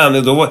ju för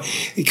fan, då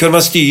kunde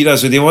man styra.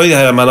 Så det var ju det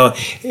här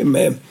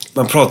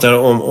man pratar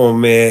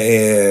om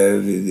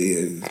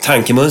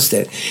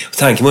tankemönster. Och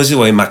tankemönster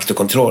var ju makt och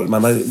kontroll.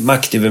 Man har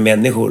makt över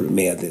människor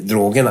med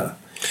drogerna.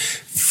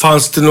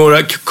 Fanns det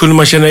några, kunde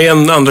man känna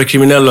igen andra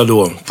kriminella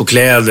då? På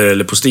kläder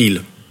eller på stil?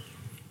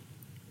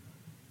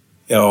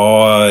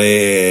 Ja,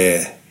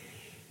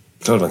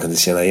 klart man kunde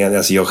känna igen.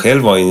 Alltså jag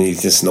själv var ju en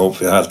liten snobb.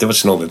 Jag har alltid varit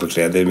snobbig på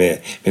kläder med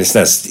en sån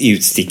här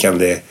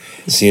utstickande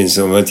syn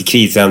som var inte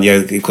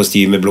kritrandiga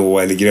kostymer, blå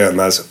eller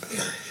gröna.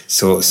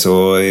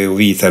 Så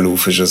vita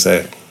loafers och så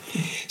här.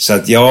 Så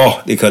att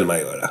ja, det kunde man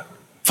göra.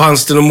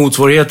 Fanns det någon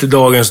motsvarighet till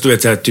dagens, du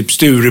vet, så här, typ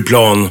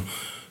Stureplan,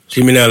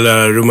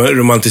 kriminella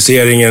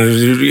romantiseringen,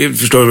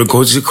 förstår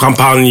du,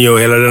 champagne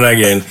och hela den här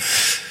grejen?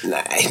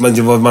 Nej,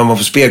 man var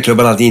på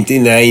spelklubban alltid.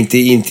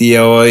 Inte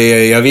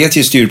jag vet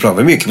ju Stureplan,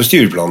 var mycket på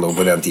Stureplan då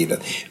på den tiden.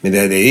 Men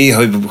det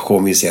har ju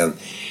kommit sen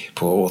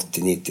på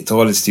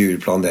 80-90-talet,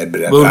 Stureplan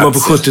där. Vad gjorde man på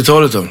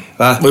 70-talet då?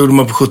 Va? Vad gjorde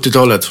man på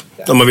 70-talet?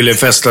 Om man ville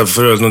festa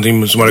för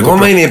någonting som hade kopplat. Då var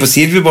man ju nere på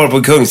Silverbar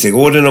på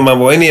Kungsträdgården och man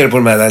var ju nere på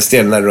de här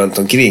ställena runt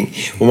omkring.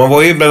 Och man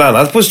var ju bland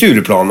annat på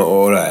Stureplan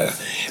och det här.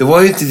 Det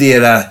var ju inte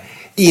det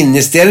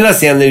inneställena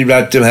sen när det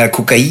blev de här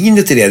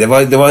kokainet till det.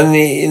 Det var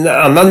en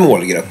annan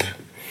målgrupp.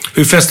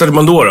 Hur festade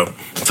man då?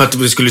 För att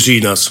det skulle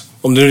synas?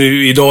 Om det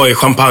idag är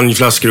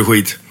champagneflaskor och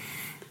skit.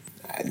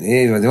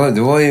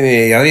 Det var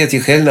ju, jag vet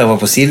ju själv när jag var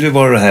på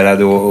Silverbar och här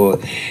då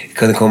och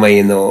kunde komma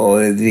in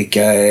och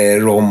dricka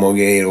rom och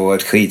grejer och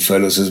ett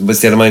skitfull och så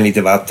beställde man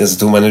lite vatten, så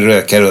tog man en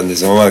rökare under,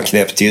 så var man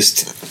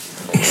knäpptyst.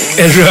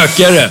 En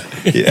rökare?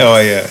 Ja,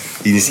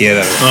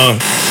 initierad. Ja.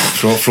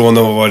 Från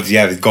att ha varit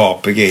jävligt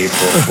gapig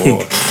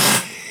på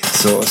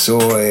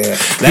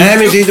nej,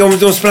 men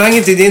de sprang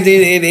inte. Det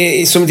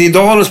är som det är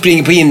idag de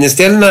springer på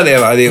inneställena där,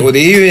 va? Och det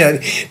är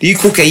ju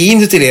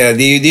kokain till det.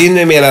 Det är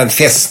ju mer en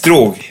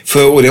festdrog.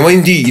 Och det var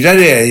ju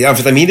dyrare.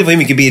 Amfetamin var ju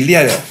mycket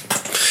billigare.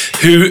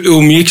 Hur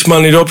umgicks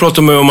man? Idag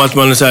pratar man om att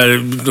man är så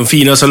här, de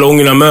fina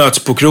salongerna möts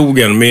på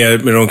krogen med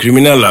de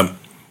kriminella.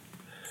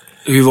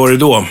 Hur var det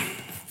då?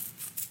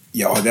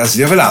 Ja, det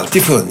har väl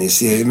alltid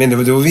funnits. Men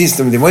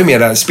det var ju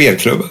mera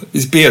spelklubbar.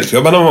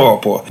 Spelklubbarna man var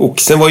på.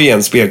 Oxen var ju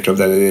en spelklubb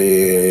där...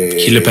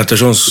 Kille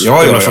Petterssons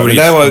favorit.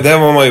 Där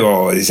var man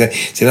ju.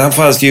 Sen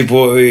fanns det ju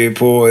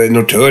på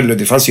Norrtull och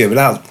det fanns ju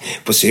överallt.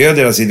 På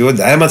Söder, alltså, det var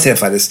där man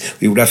träffades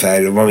och gjorde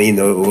affärer och var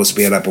inne och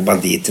spelade på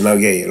banditerna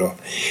och grejer. Och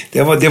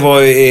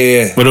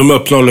var de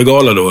öppna och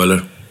legala då,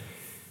 eller?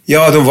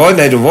 Ja, de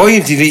var ju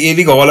inte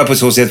illegala på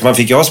så sätt att man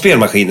fick ha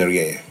spelmaskiner och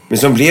grejer. Men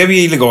som blev ju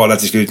illegala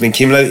till slut. Men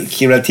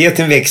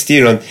kriminaliteten växte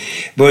ju runt.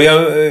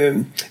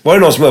 Var det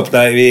någon som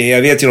öppnade,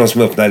 jag vet ju någon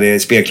som öppnade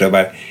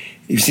spelklubbar.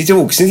 Vi sitter i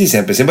Oxen till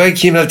exempel. Sen började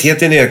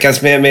kriminaliteten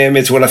ökas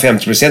med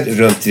 250%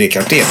 runt det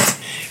kvarteret.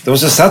 De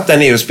som satt där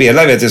nere och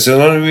spelade, vet du, så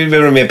de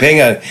ville mer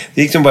pengar.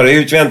 Då gick de bara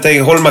ut,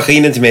 håll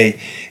maskinen till mig.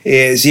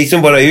 Så gick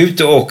de bara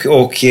ut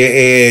och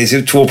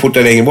så 2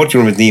 portar längre bort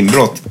gjorde de ett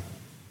inbrott.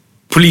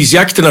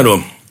 Polisjakterna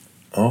då?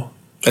 Ja.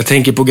 Jag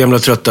tänker på gamla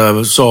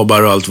trötta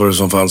Sabar och allt vad det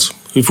som fanns.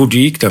 Hur fort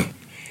gick det?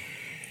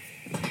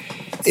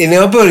 När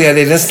jag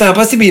började, den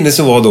snabbaste bilen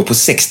som var då på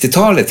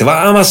 60-talet, det var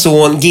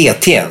Amazon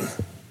GT.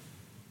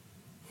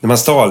 När man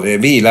stal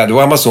bilar, det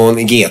var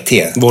Amazon GT.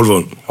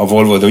 Volvo. Ja,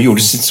 Volvo. De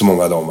gjorde inte så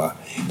många av dem, va?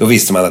 Då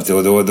visste man att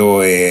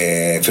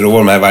för då var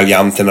de här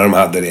varianterna de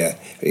hade det.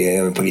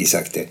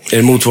 Polisjakter. Är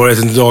det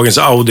motsvarigheten till dagens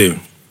Audi?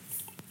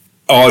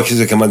 Ja,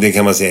 det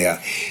kan man säga.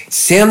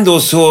 Sen då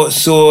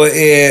så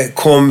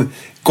kom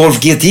Golf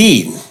GT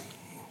in.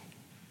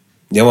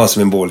 Det var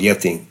som en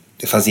bålgeting.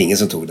 Det fanns ingen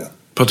som tog den.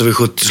 Pratar vi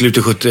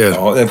slutet 70?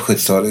 Ja, på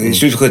 70-talet.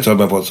 Slutet 70-talet,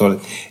 men på 80-talet.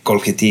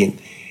 Golf GT in.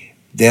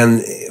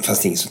 Den fanns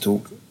det ingen som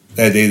tog.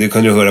 Det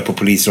kunde du höra på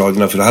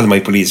polisradion, för då hade man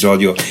ju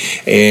polisradio.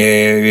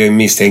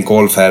 Misstänkt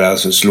golf här,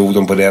 så slog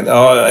de på den.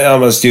 Ja, jag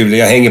var stulen,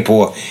 jag hänger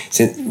på.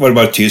 Sen var det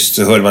bara tyst,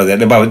 så hörde man det.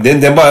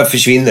 Den bara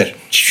försvinner.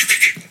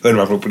 Hörde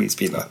man från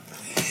polisbilar.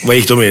 Vad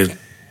gick de i?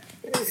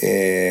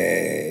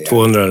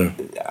 200 eller?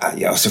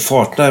 Ja, så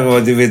farterna,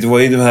 det var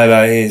ju de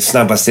här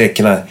snabba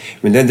sträckorna.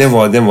 Men den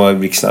var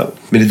blixtsnabb.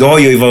 Men idag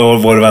ju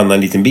var det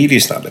annan liten bil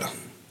ju snabbare.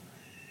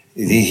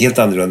 Det är helt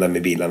annorlunda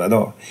med bilarna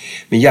idag.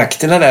 Men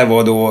jakterna där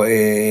var då...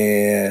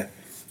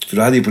 för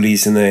då hade ju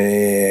polisen...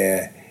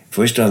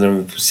 först hade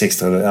de på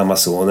 60-talet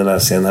Amazonerna.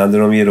 Sen hade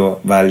de ju då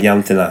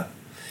varianterna.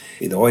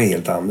 Idag är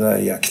helt andra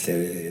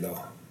jakter idag.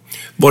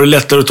 Var det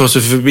lättare att ta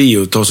sig förbi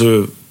och ta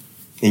sig...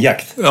 En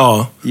jakt?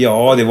 Ja.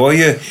 Ja, det var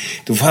ju...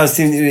 Då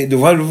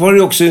var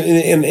det också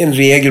en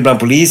regel bland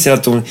poliser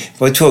att de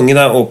var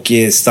tvungna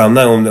att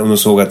stanna om de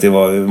såg att det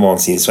var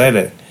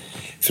vansinnsfärder.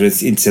 För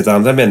att inte sätta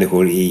andra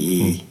människor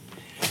i...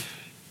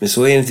 Men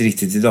så är det inte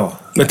riktigt idag.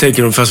 Men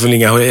tänker de, fast väl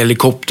inga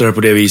helikoptrar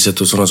på det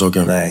viset och sådana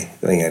saker? Nej,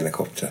 det var inga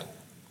helikoptrar.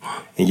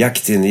 En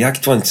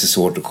jakt var inte så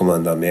svårt att komma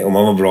undan med om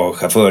man var bra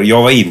chaufför.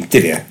 Jag var inte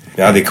det.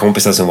 Jag hade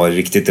kompisar som var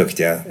riktigt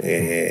duktiga.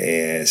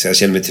 Så jag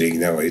kände mig trygg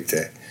när jag var ute.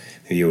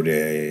 Vi gjorde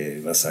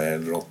massa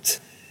brott.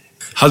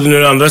 Hade ni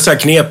några andra så här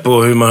knep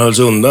på hur man hölls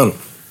undan?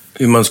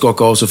 hur man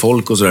skakar av sig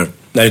folk och sådär.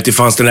 När det inte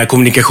fanns den här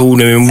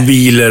kommunikationen med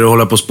mobiler och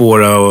hålla på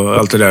spåra och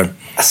allt det där.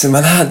 Alltså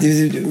man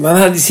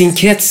hade sin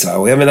krets, va?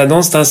 Och jag menar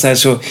någonstans här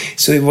så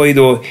var ju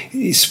då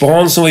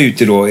span som var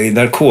ute då,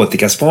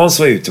 narkotikaspan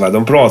som var ute, va?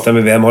 De pratade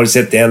med vem, har du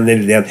sett den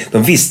eller den?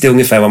 De visste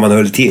ungefär vad man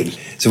höll till.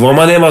 Så var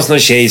man hemma hos någon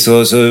tjej så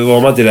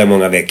var man inte där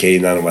många veckor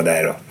innan de var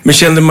där då. Men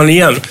kände man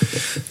igen?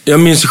 Jag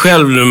minns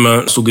själv när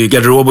man stod i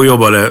garderob och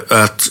jobbade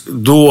att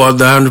då,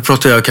 nu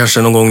pratar jag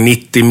kanske någon gång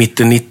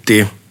mitten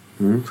 90,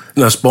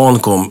 när span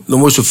kom,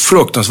 de var ju så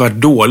fruktansvärt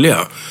dåliga.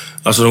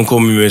 Alltså de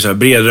kom med så här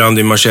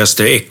bredrandig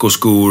manchester,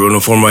 ekoskor och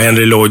någon form av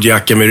Henry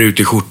Lloyd-jacka med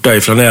rutig skjorta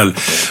i flanell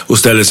och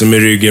ställde sig med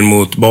ryggen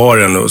mot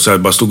baren och så här,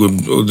 bara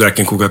stod och drack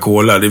en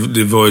Coca-Cola.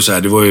 Det var ju så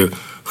här,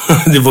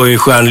 det var ju en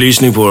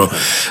stjärnlysning på dem.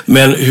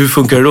 Men hur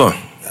funkar det då?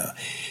 Ja,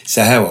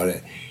 så här var det.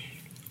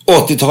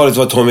 80-talet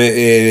var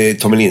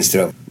Tommy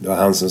Lindström. Det var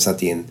han som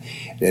satt in.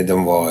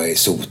 De var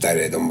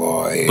sotare, de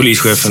var...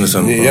 Polischefen och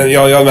sånt. Ja, men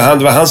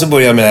det var han som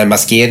började med de här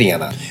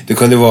maskeringarna. Det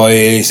kunde vara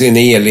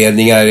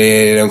elledningar,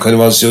 det kunde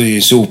vara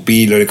en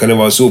sopbil och det kunde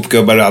vara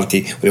sopgubbar och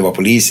allting. Och det var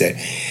poliser.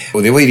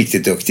 Och det var ju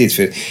riktigt duktigt,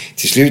 för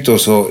till slut då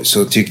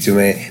så tyckte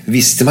man,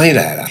 visste man ju det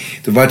här.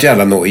 Då var det ju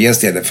alla nojiga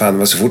ställen.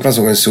 Fan, så fort man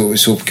såg en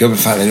sopgubbe,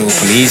 fan, det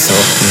var polis.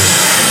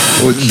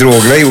 Och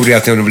drogerna gjorde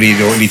att de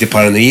blev lite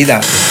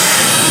paranoida.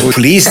 Och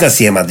poliserna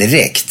ser man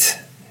direkt.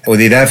 Och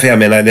det är därför jag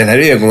menar, den här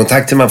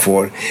ögonkontakten man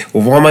får.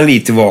 Och var man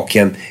lite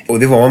vaken, och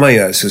det var man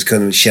ju, så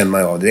känner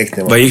man av direkt.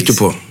 När man vad gick du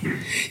på?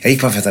 Jag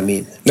gick på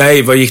amfetamin.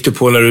 Nej, vad gick du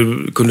på när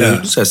du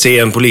kunde se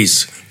en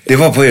polis? Det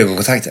var på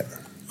ögonkontakten.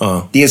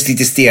 Ja. Dels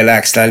lite stela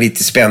axlar,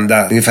 lite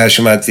spända. Ungefär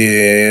som att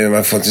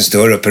man fått en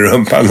större upp i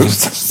rumpan.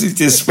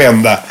 Lite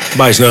spända.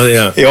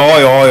 Bajsnödiga.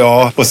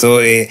 Ja. Och så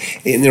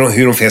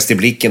hur de fäster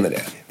blicken med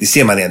det. Det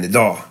ser man än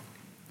idag.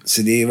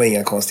 Så det var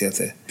inga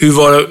konstigheter. Hur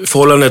var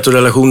förhållandet och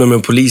relationen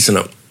med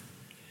poliserna?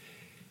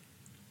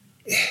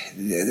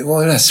 Det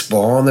var ju den här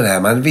spanen här.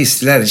 Man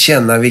lärde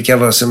känna vilka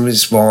var som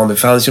span. Det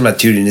fanns ju de här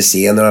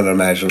Turinesen och alla de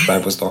här som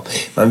sprang på stan.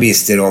 Man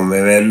visste dem,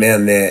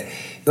 men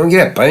de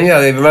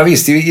greppade ju. Man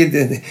visste,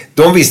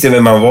 de visste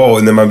vem man var,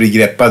 och när man blir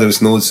greppad och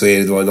snodd så är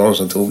det då de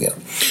som tog en.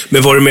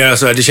 Men var det mer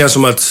så här, det känns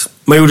som att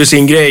man gjorde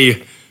sin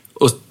grej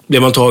och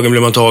blev man tagen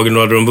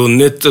och hade de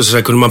vunnit och så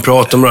här, kunde man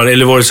prata med varandra,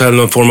 eller var det så här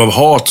någon form av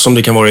hat som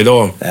det kan vara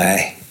idag?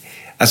 Nej,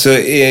 alltså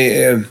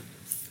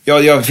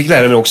jag fick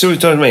lära mig också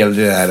utav de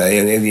äldre det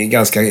här,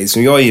 ganska,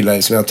 som jag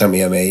gillar, som jag tar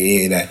med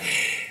mig, är det här.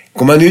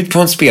 Går man ut på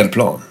en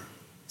spelplan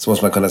så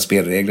måste man kunna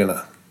spelreglerna.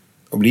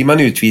 Och blir man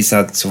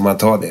utvisad så får man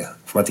ta det,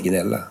 får man inte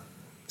gnälla.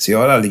 Så jag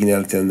har aldrig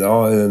gnällt en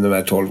dag under de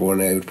här 12 åren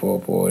jag har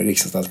gjort på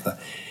riksanstalterna.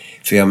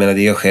 För jag menar,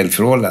 det är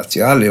självförhållat.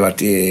 Jag har aldrig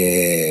varit...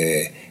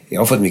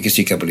 jag har fått mycket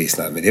stycka på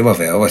listan, men det var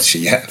för jag har varit så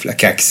jävla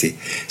kaxig.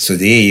 Så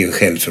det är ju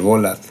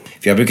självförvållat.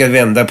 För jag brukar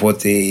vända på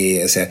att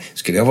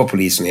skulle jag vara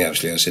polisen och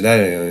jävslös, så där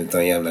är inte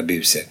en jävla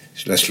buse.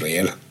 Skulle jag slå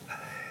ihjäl.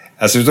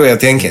 Alltså då jag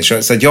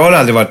tänker. Så att jag har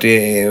aldrig varit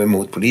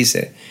emot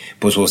poliser.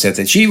 På så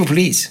sätt, tjuv och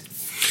polis.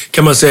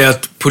 Kan man säga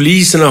att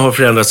poliserna har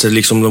förändrat sig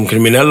liksom de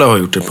kriminella har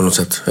gjort det på något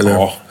sätt? Eller?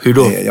 Ja. Hur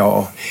då?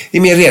 Det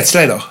är mer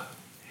rädsla idag.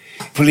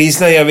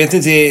 Poliserna, jag vet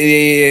inte,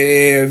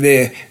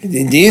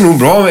 det är nog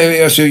bra.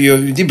 Alltså,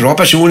 det är bra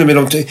personer,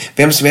 men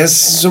vem som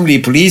helst som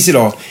blir polis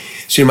idag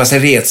så är det en massa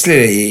rädslor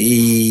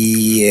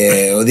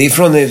och det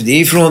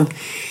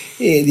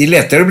är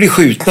lättare att bli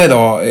skjutna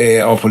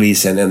idag av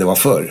polisen än det var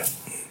förr.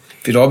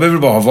 För idag behöver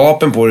du bara ha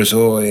vapen på det,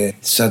 så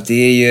att det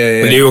är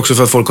ju... Men det är ju också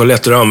för att folk har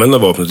lättare att använda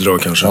vapnet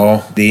idag kanske.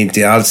 Ja, det är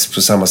inte alls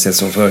på samma sätt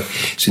som förr.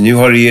 Så nu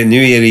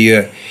är det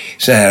ju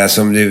så här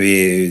som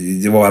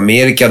det var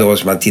Amerika då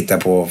som man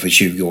tittade på för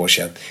 20 år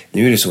sedan.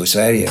 Nu är det så i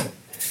Sverige.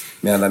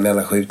 Med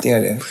alla skjutningar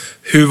det.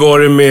 Hur var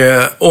det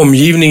med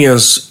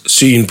omgivningens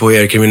syn på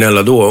er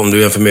kriminella då, om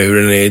du jämför med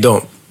hur den är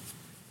idag?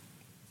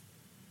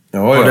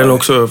 Har den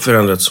också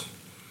förändrats?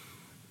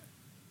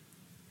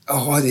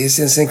 Ja, det är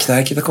sen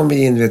knarket har kommit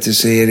in, vet du,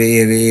 så är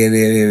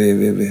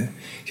det.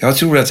 Jag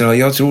tror att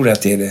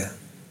det är det.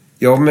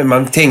 Ja, men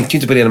man tänkte ju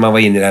inte på det när man var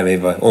inne där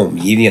med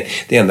omgivningen.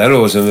 Det enda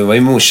då som var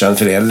ju morsan,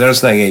 föräldrar och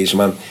såna grejer som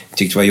man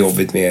tyckte var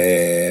jobbigt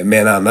med.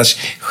 Men annars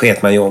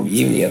sket man i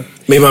omgivningen.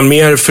 Men är man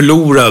mer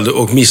förlorad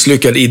och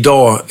misslyckad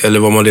idag, eller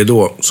var man det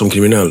då som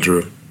kriminell, tror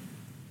du?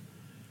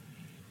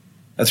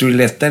 Jag tror det är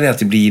lättare att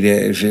det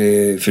blir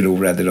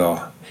förlorad idag.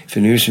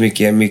 För nu är det så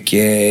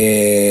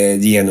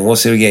mycket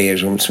diagnoser och grejer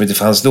som inte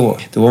fanns då.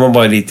 Då var man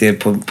bara lite,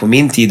 på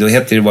min tid, då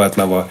hette det bara att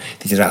man var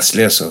lite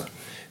rastlös.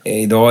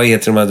 Idag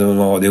heter de att de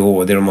har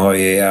ADHD, de har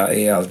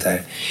allt det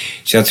här.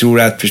 Så jag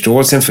tror att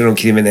förståelsen för de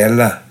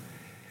kriminella,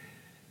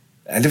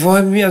 det var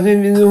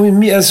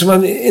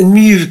en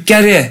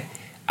mjukare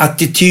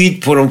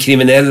attityd på de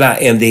kriminella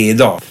än det är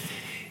idag.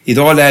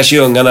 Idag lär sig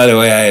ungarna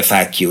då,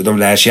 fuck you, de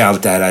lär sig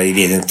allt det här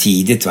redan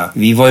tidigt, va.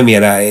 Vi var ju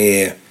mera...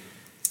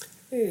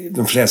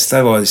 de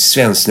flesta var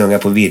svensnunga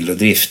på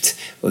villodrift.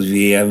 Och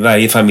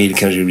varje familj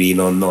kanske blir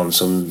någon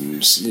som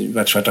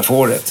vart svarta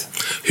fåret.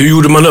 Hur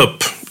gjorde man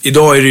upp?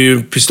 Idag är det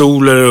ju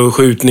pistoler och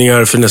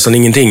skjutningar för nästan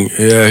ingenting.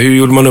 Hur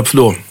gjorde man upp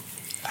då?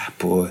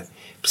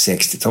 På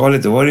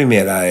 60-talet då var det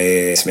mera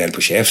smäll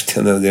på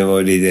käften. Och det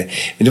var lite,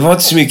 men det var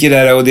inte så mycket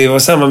där. Och det var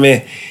samma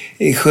med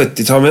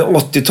 70-talet. Men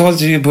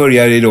 80-talet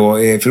började då.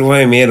 För då var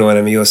jag med då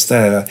med just det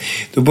här.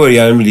 Då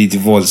började de lite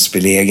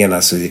våldsbelägen.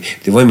 Alltså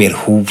det var ju mer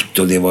hot.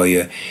 Och det var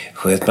ju...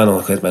 Sköt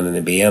man den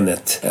i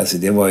benet. Alltså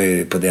det var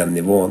ju på den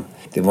nivån.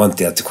 Det var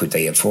inte att skjuta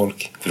ihjäl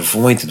folk. För då får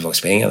man inte tillbaka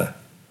pengarna.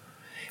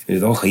 Men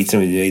idag skiter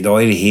de.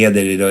 Idag är det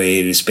heder. Idag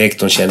är det respekt.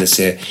 De känner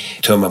sig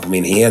tumma på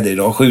min heder.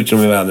 Idag skjuter de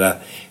med varandra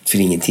för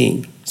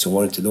ingenting. Så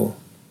var det inte då.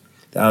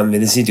 Det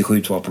användes inte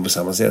skjutvapen på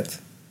samma sätt.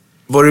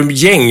 Var det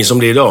gäng som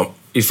det är idag?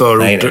 I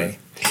förorter? Nej.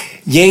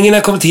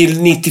 Gängerna kom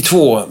till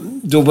 92.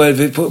 Då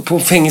började, på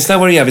fängelserna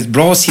var det jävligt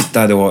bra att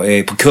sitta då,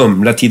 på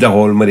Kumla,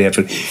 Tidaholm och det.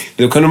 För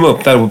då kunde de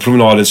öppna på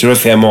promenaden, så det var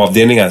 5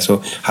 avdelningar.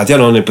 Så hade jag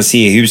någon på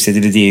C-huset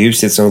eller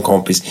D-huset som en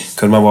kompis.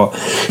 Kunde man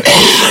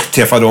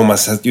träffa dem, man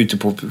satt ute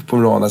på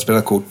promenaden och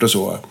spela kort och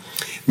så.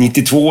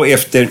 92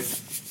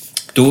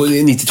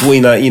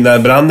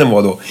 innan branden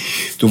var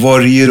då var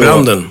det ju då...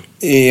 Branden?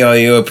 Ja,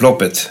 i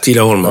upploppet.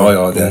 Tidaholm.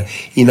 Ja.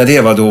 Innan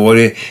det var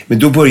det... Men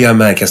då började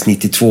märkas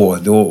 92.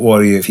 Då var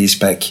det ju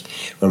Fishback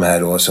och de här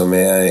då som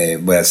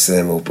började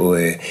stämma upp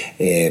på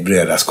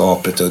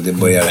brödraskapet. Och det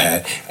började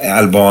här.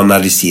 Albanerna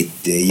hade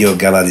sitt,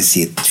 juggarna hade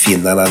sitt,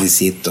 finnarna hade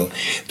sitt. Och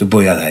då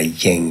började det här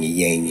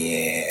gäng.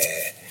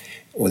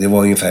 Och det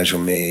var ungefär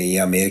som i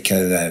Amerika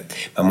där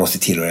man måste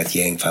tillhöra ett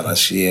gäng för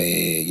annars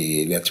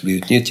lätt att bli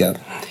utnyttjad.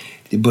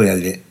 Det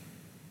började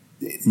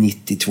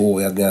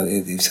 92,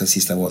 sen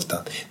sista voltan.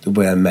 Då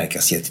började det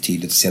märkas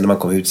jättetydligt. Och sen när man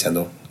kom ut sen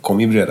då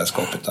kom ju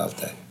brödraskapet och allt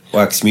det här.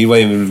 Och Axmyr var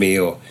ju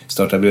med och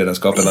startade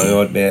brödraskapet. Han har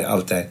varit med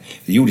allt det här.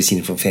 Det gjordes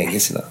inifrån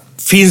fängelserna.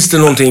 Finns det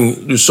någonting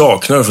du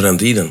saknar för den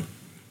tiden?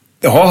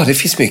 Ja, det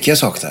finns mycket jag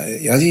saknar.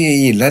 Jag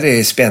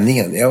gillade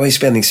spänningen. Jag var ju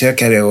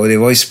spänningssökare och det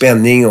var ju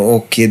spänning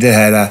och det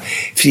här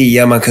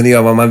fria, man kunde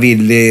göra vad man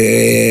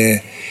ville.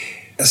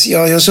 Alltså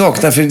jag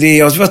saknar, för det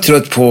jag var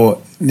trött på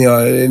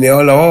när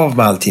jag la av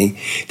med allting,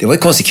 det var ju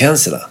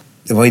konsekvenserna.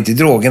 Det var inte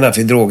drogerna,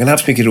 för drogerna har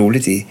haft mycket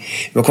roligt i.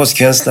 Det var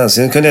konsekvenserna.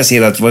 Sen kunde jag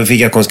se att vad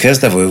fick jag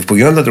konsekvenserna för på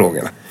grund av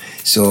drogerna.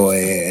 Så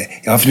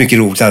jag har haft mycket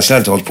roligt, annars har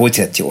jag inte hållit på i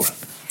 30 år.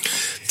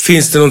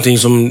 Finns det någonting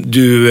som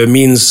du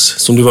minns,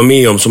 som du var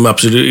med om, som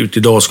absolut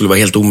idag skulle vara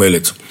helt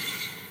omöjligt?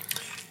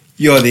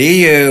 Ja, det är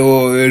ju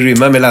att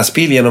rymma med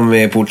lastbil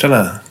genom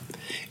portarna.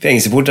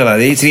 Fängelseportarna.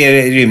 Det är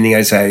 3 rymningar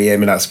i Sverige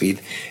med lastbil.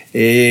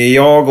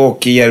 Jag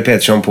och Jerry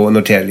Pettersson på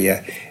Norrtälje.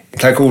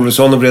 Clark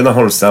Olofsson och Bröderna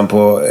Holmstrand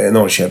på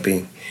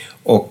Norrköping.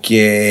 Och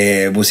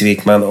Bosse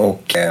Wickman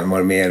och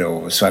Marmer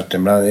och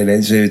Svartenbrand.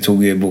 Eller så vi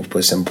tog ju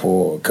bokbussen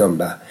på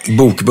Kumla.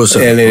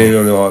 Bokbussen?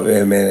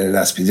 Eller med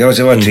lastbil.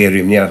 Det var 3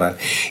 rymningar i alla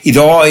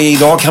fall.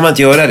 Idag kan man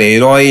inte göra det.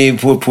 Idag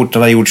är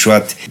portarna gjort så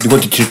att du går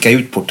inte att trycka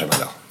ut portarna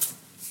då.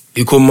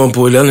 Hur kommer man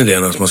på den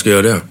idén att man ska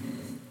göra det?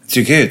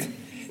 Trycka ut?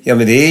 Ja,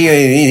 men det är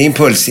ju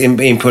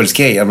en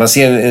impulsgrej. Man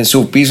ser en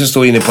sopbil som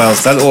står inne på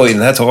anstalt. Oj,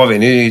 den här tar vi.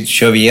 Nu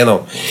kör vi igenom.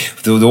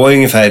 Då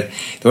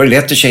var det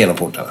lätt att köra igenom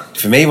portarna.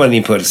 För mig var det en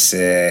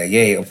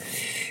impulsgrej.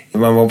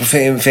 Man var på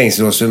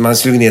fängelse då, så man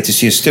slog ner till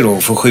syster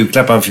då. För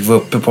sjuklapp, man fick vara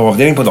uppe på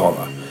avdelning på dagen.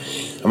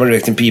 Då man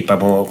rökt en pipa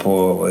vi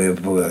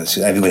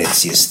går ner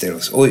till syster.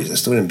 Och så, oj, där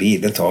står en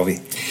bil, den tar vi.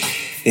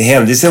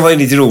 Händelsen var ju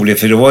lite rolig,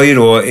 för det var ju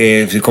då,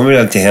 för det kommer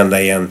väl alltid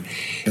hända igen.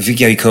 Då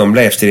fick jag i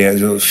Kumla efter det.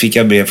 Då fick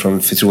jag brev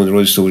från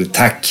förtroenderådet, stod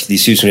tack. Det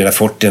ser ut som hela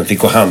forten. Fick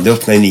gå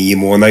handöppna i 9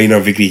 månader innan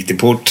de fick riktig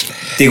port.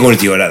 Det går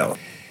inte att göra då.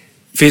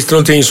 Finns det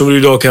någonting som du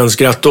idag kan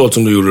skratta åt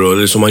som du gjorde då?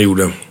 Eller som man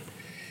gjorde?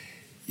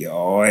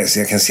 Ja, alltså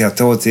jag kan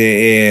skratta åt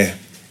det.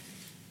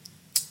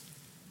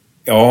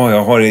 Ja,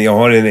 jag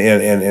har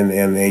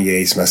en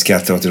grej som jag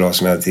skrattar åt idag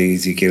som jag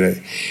tycker.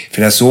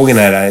 För när jag såg den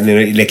här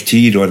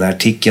lektyr då, den här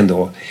artikeln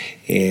då.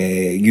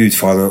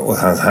 Gudfadern och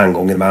hans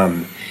handgången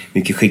man.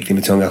 Mycket skicklig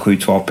med tunga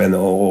skjutvapen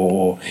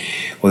och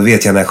då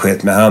vet jag när jag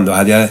sköt med hand. Då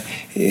hade jag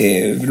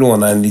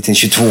lånat en liten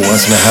 22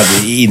 som jag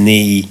hade inne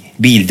i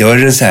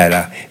bildörren så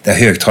här, där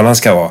högtalaren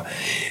ska vara.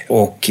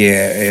 Och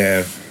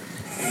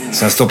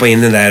så jag stoppade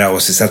in den där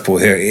och så satt på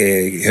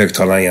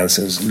högtalaren igen,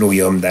 så låg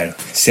gömd där.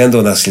 Sen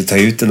då när jag skulle ta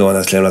ut den då, när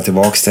jag skulle lämna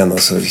tillbaka den och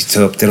så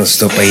ta upp den och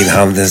stoppa in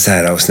handen så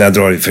här. Och så när jag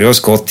drar, för jag har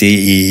skott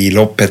i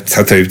loppet, så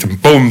jag tar ut den,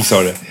 boom,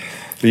 sa det.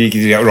 Då gick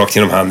det rakt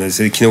genom handen,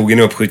 så knogen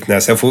är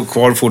uppskjuten. Så jag får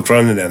kvar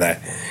fortfarande den här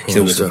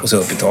knogen och så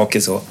upp i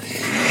taket så.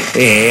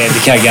 Det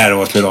kan jag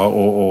garva åt mig då.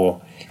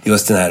 Och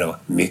just den här då,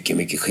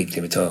 mycket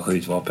skicklig med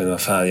skjutvapen.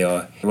 Vad fan,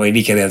 jag var ju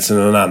lika rädd som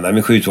någon annan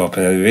med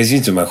skjutvapen. Jag vet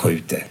inte hur man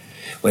skjuter.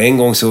 Och en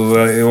gång så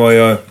var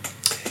jag...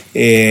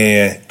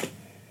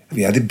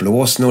 vi hade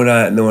blåst några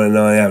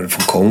jävlar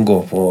från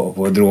Kongo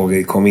på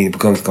droger. Kom in på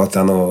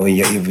Kungsgatan och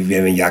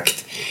blev en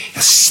jakt.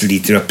 Jag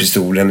sliter upp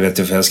pistolen, vet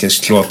du, för jag ska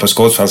slå på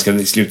skott för han ska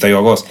sluta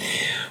jaga oss.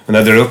 Och när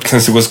jag drar upp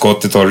den så går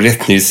skottet och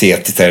rätt ner i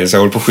setet där. Så jag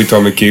håller på att skjuta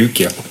av med kuk.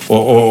 Ja.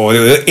 Och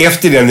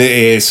efter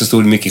den så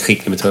stod det mycket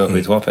skickligt med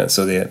skjutvapen.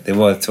 Så det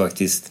var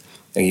faktiskt...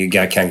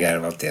 Jag kan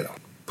garva allt det då.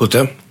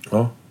 Putte?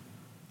 Ja.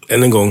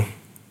 Än en gång,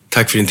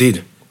 tack för din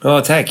tid.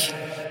 Ja, tack.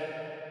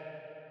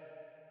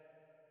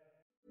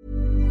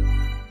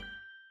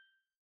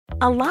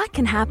 A lot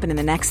can happen in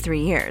the next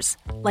 3 years.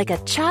 Like a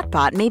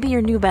chatbot may be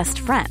your new best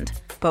friend.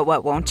 But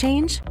what won't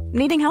change?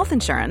 Needing health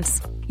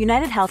insurance.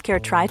 United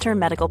Healthcare Tri-Term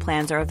Medical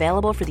Plans are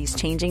available for these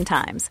changing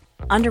times.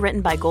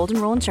 Underwritten by Golden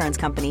Rule Insurance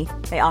Company,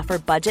 they offer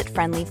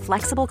budget-friendly,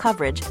 flexible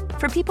coverage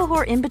for people who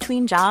are in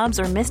between jobs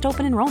or missed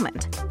open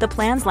enrollment. The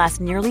plans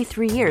last nearly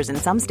 3 years in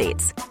some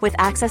states, with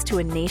access to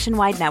a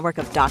nationwide network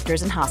of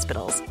doctors and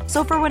hospitals.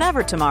 So for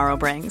whatever tomorrow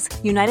brings,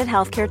 United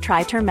Healthcare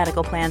Tri-Term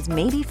Medical Plans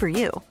may be for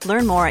you.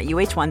 Learn more at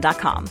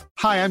uh1.com.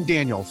 Hi, I'm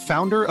Daniel,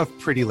 founder of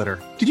Pretty Litter.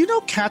 Did you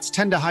know cats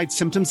tend to hide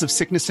symptoms of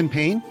sickness and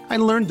pain? I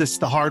learned this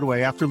the hard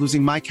way after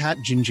losing my cat,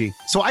 Gingy.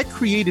 So I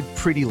created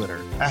Pretty Litter,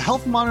 a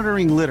health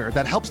monitoring litter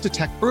that helps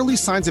detect early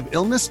signs of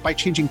illness by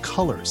changing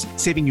colors,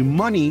 saving you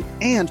money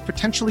and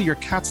potentially your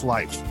cat's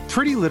life.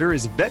 Pretty Litter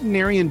is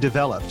veterinarian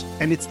developed,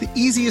 and it's the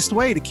easiest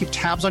way to keep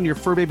tabs on your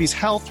fur baby's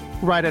health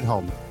right at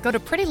home. Go to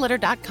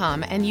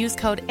prettylitter.com and use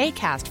code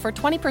ACAST for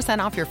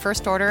 20% off your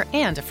first order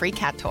and a free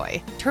cat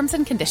toy. Terms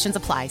and conditions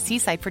apply. See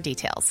site for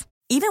details.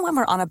 Even when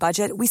we're on a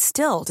budget, we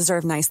still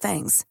deserve nice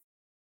things.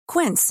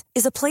 Quince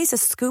is a place to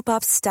scoop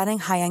up stunning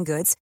high-end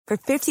goods for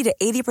 50 to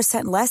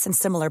 80% less than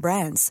similar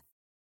brands.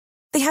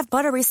 They have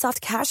buttery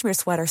soft cashmere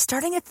sweaters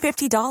starting at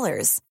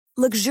 $50,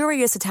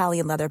 luxurious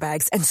Italian leather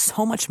bags, and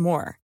so much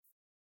more.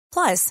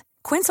 Plus,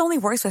 Quince only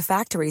works with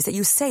factories that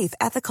use safe,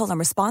 ethical, and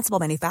responsible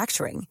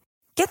manufacturing.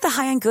 Get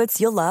the high-end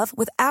goods you'll love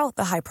without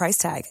the high price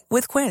tag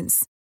with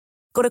Quince.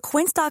 Go to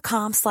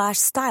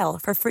quince.com/style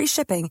for free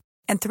shipping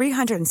and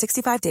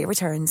 365-day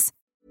returns.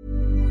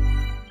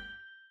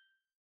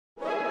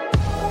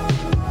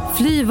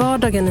 Fly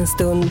vardagen en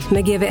stund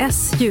med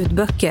GVS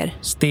ljudböcker.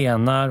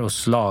 Stenar och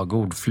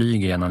slagord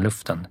flyger genom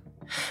luften.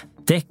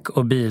 Däck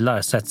och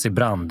bilar sätts i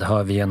brand,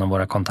 hör vi genom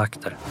våra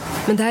kontakter.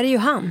 Men det här är ju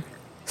han.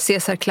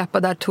 Cesar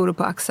klappade Arturo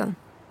på axeln.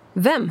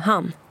 Vem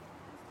han?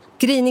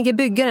 Grinige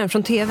byggaren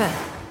från TV.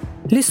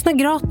 Lyssna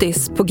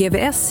gratis på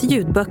GVS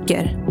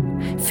ljudböcker.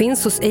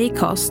 Finns hos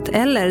Acast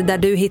eller där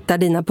du hittar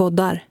dina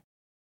poddar.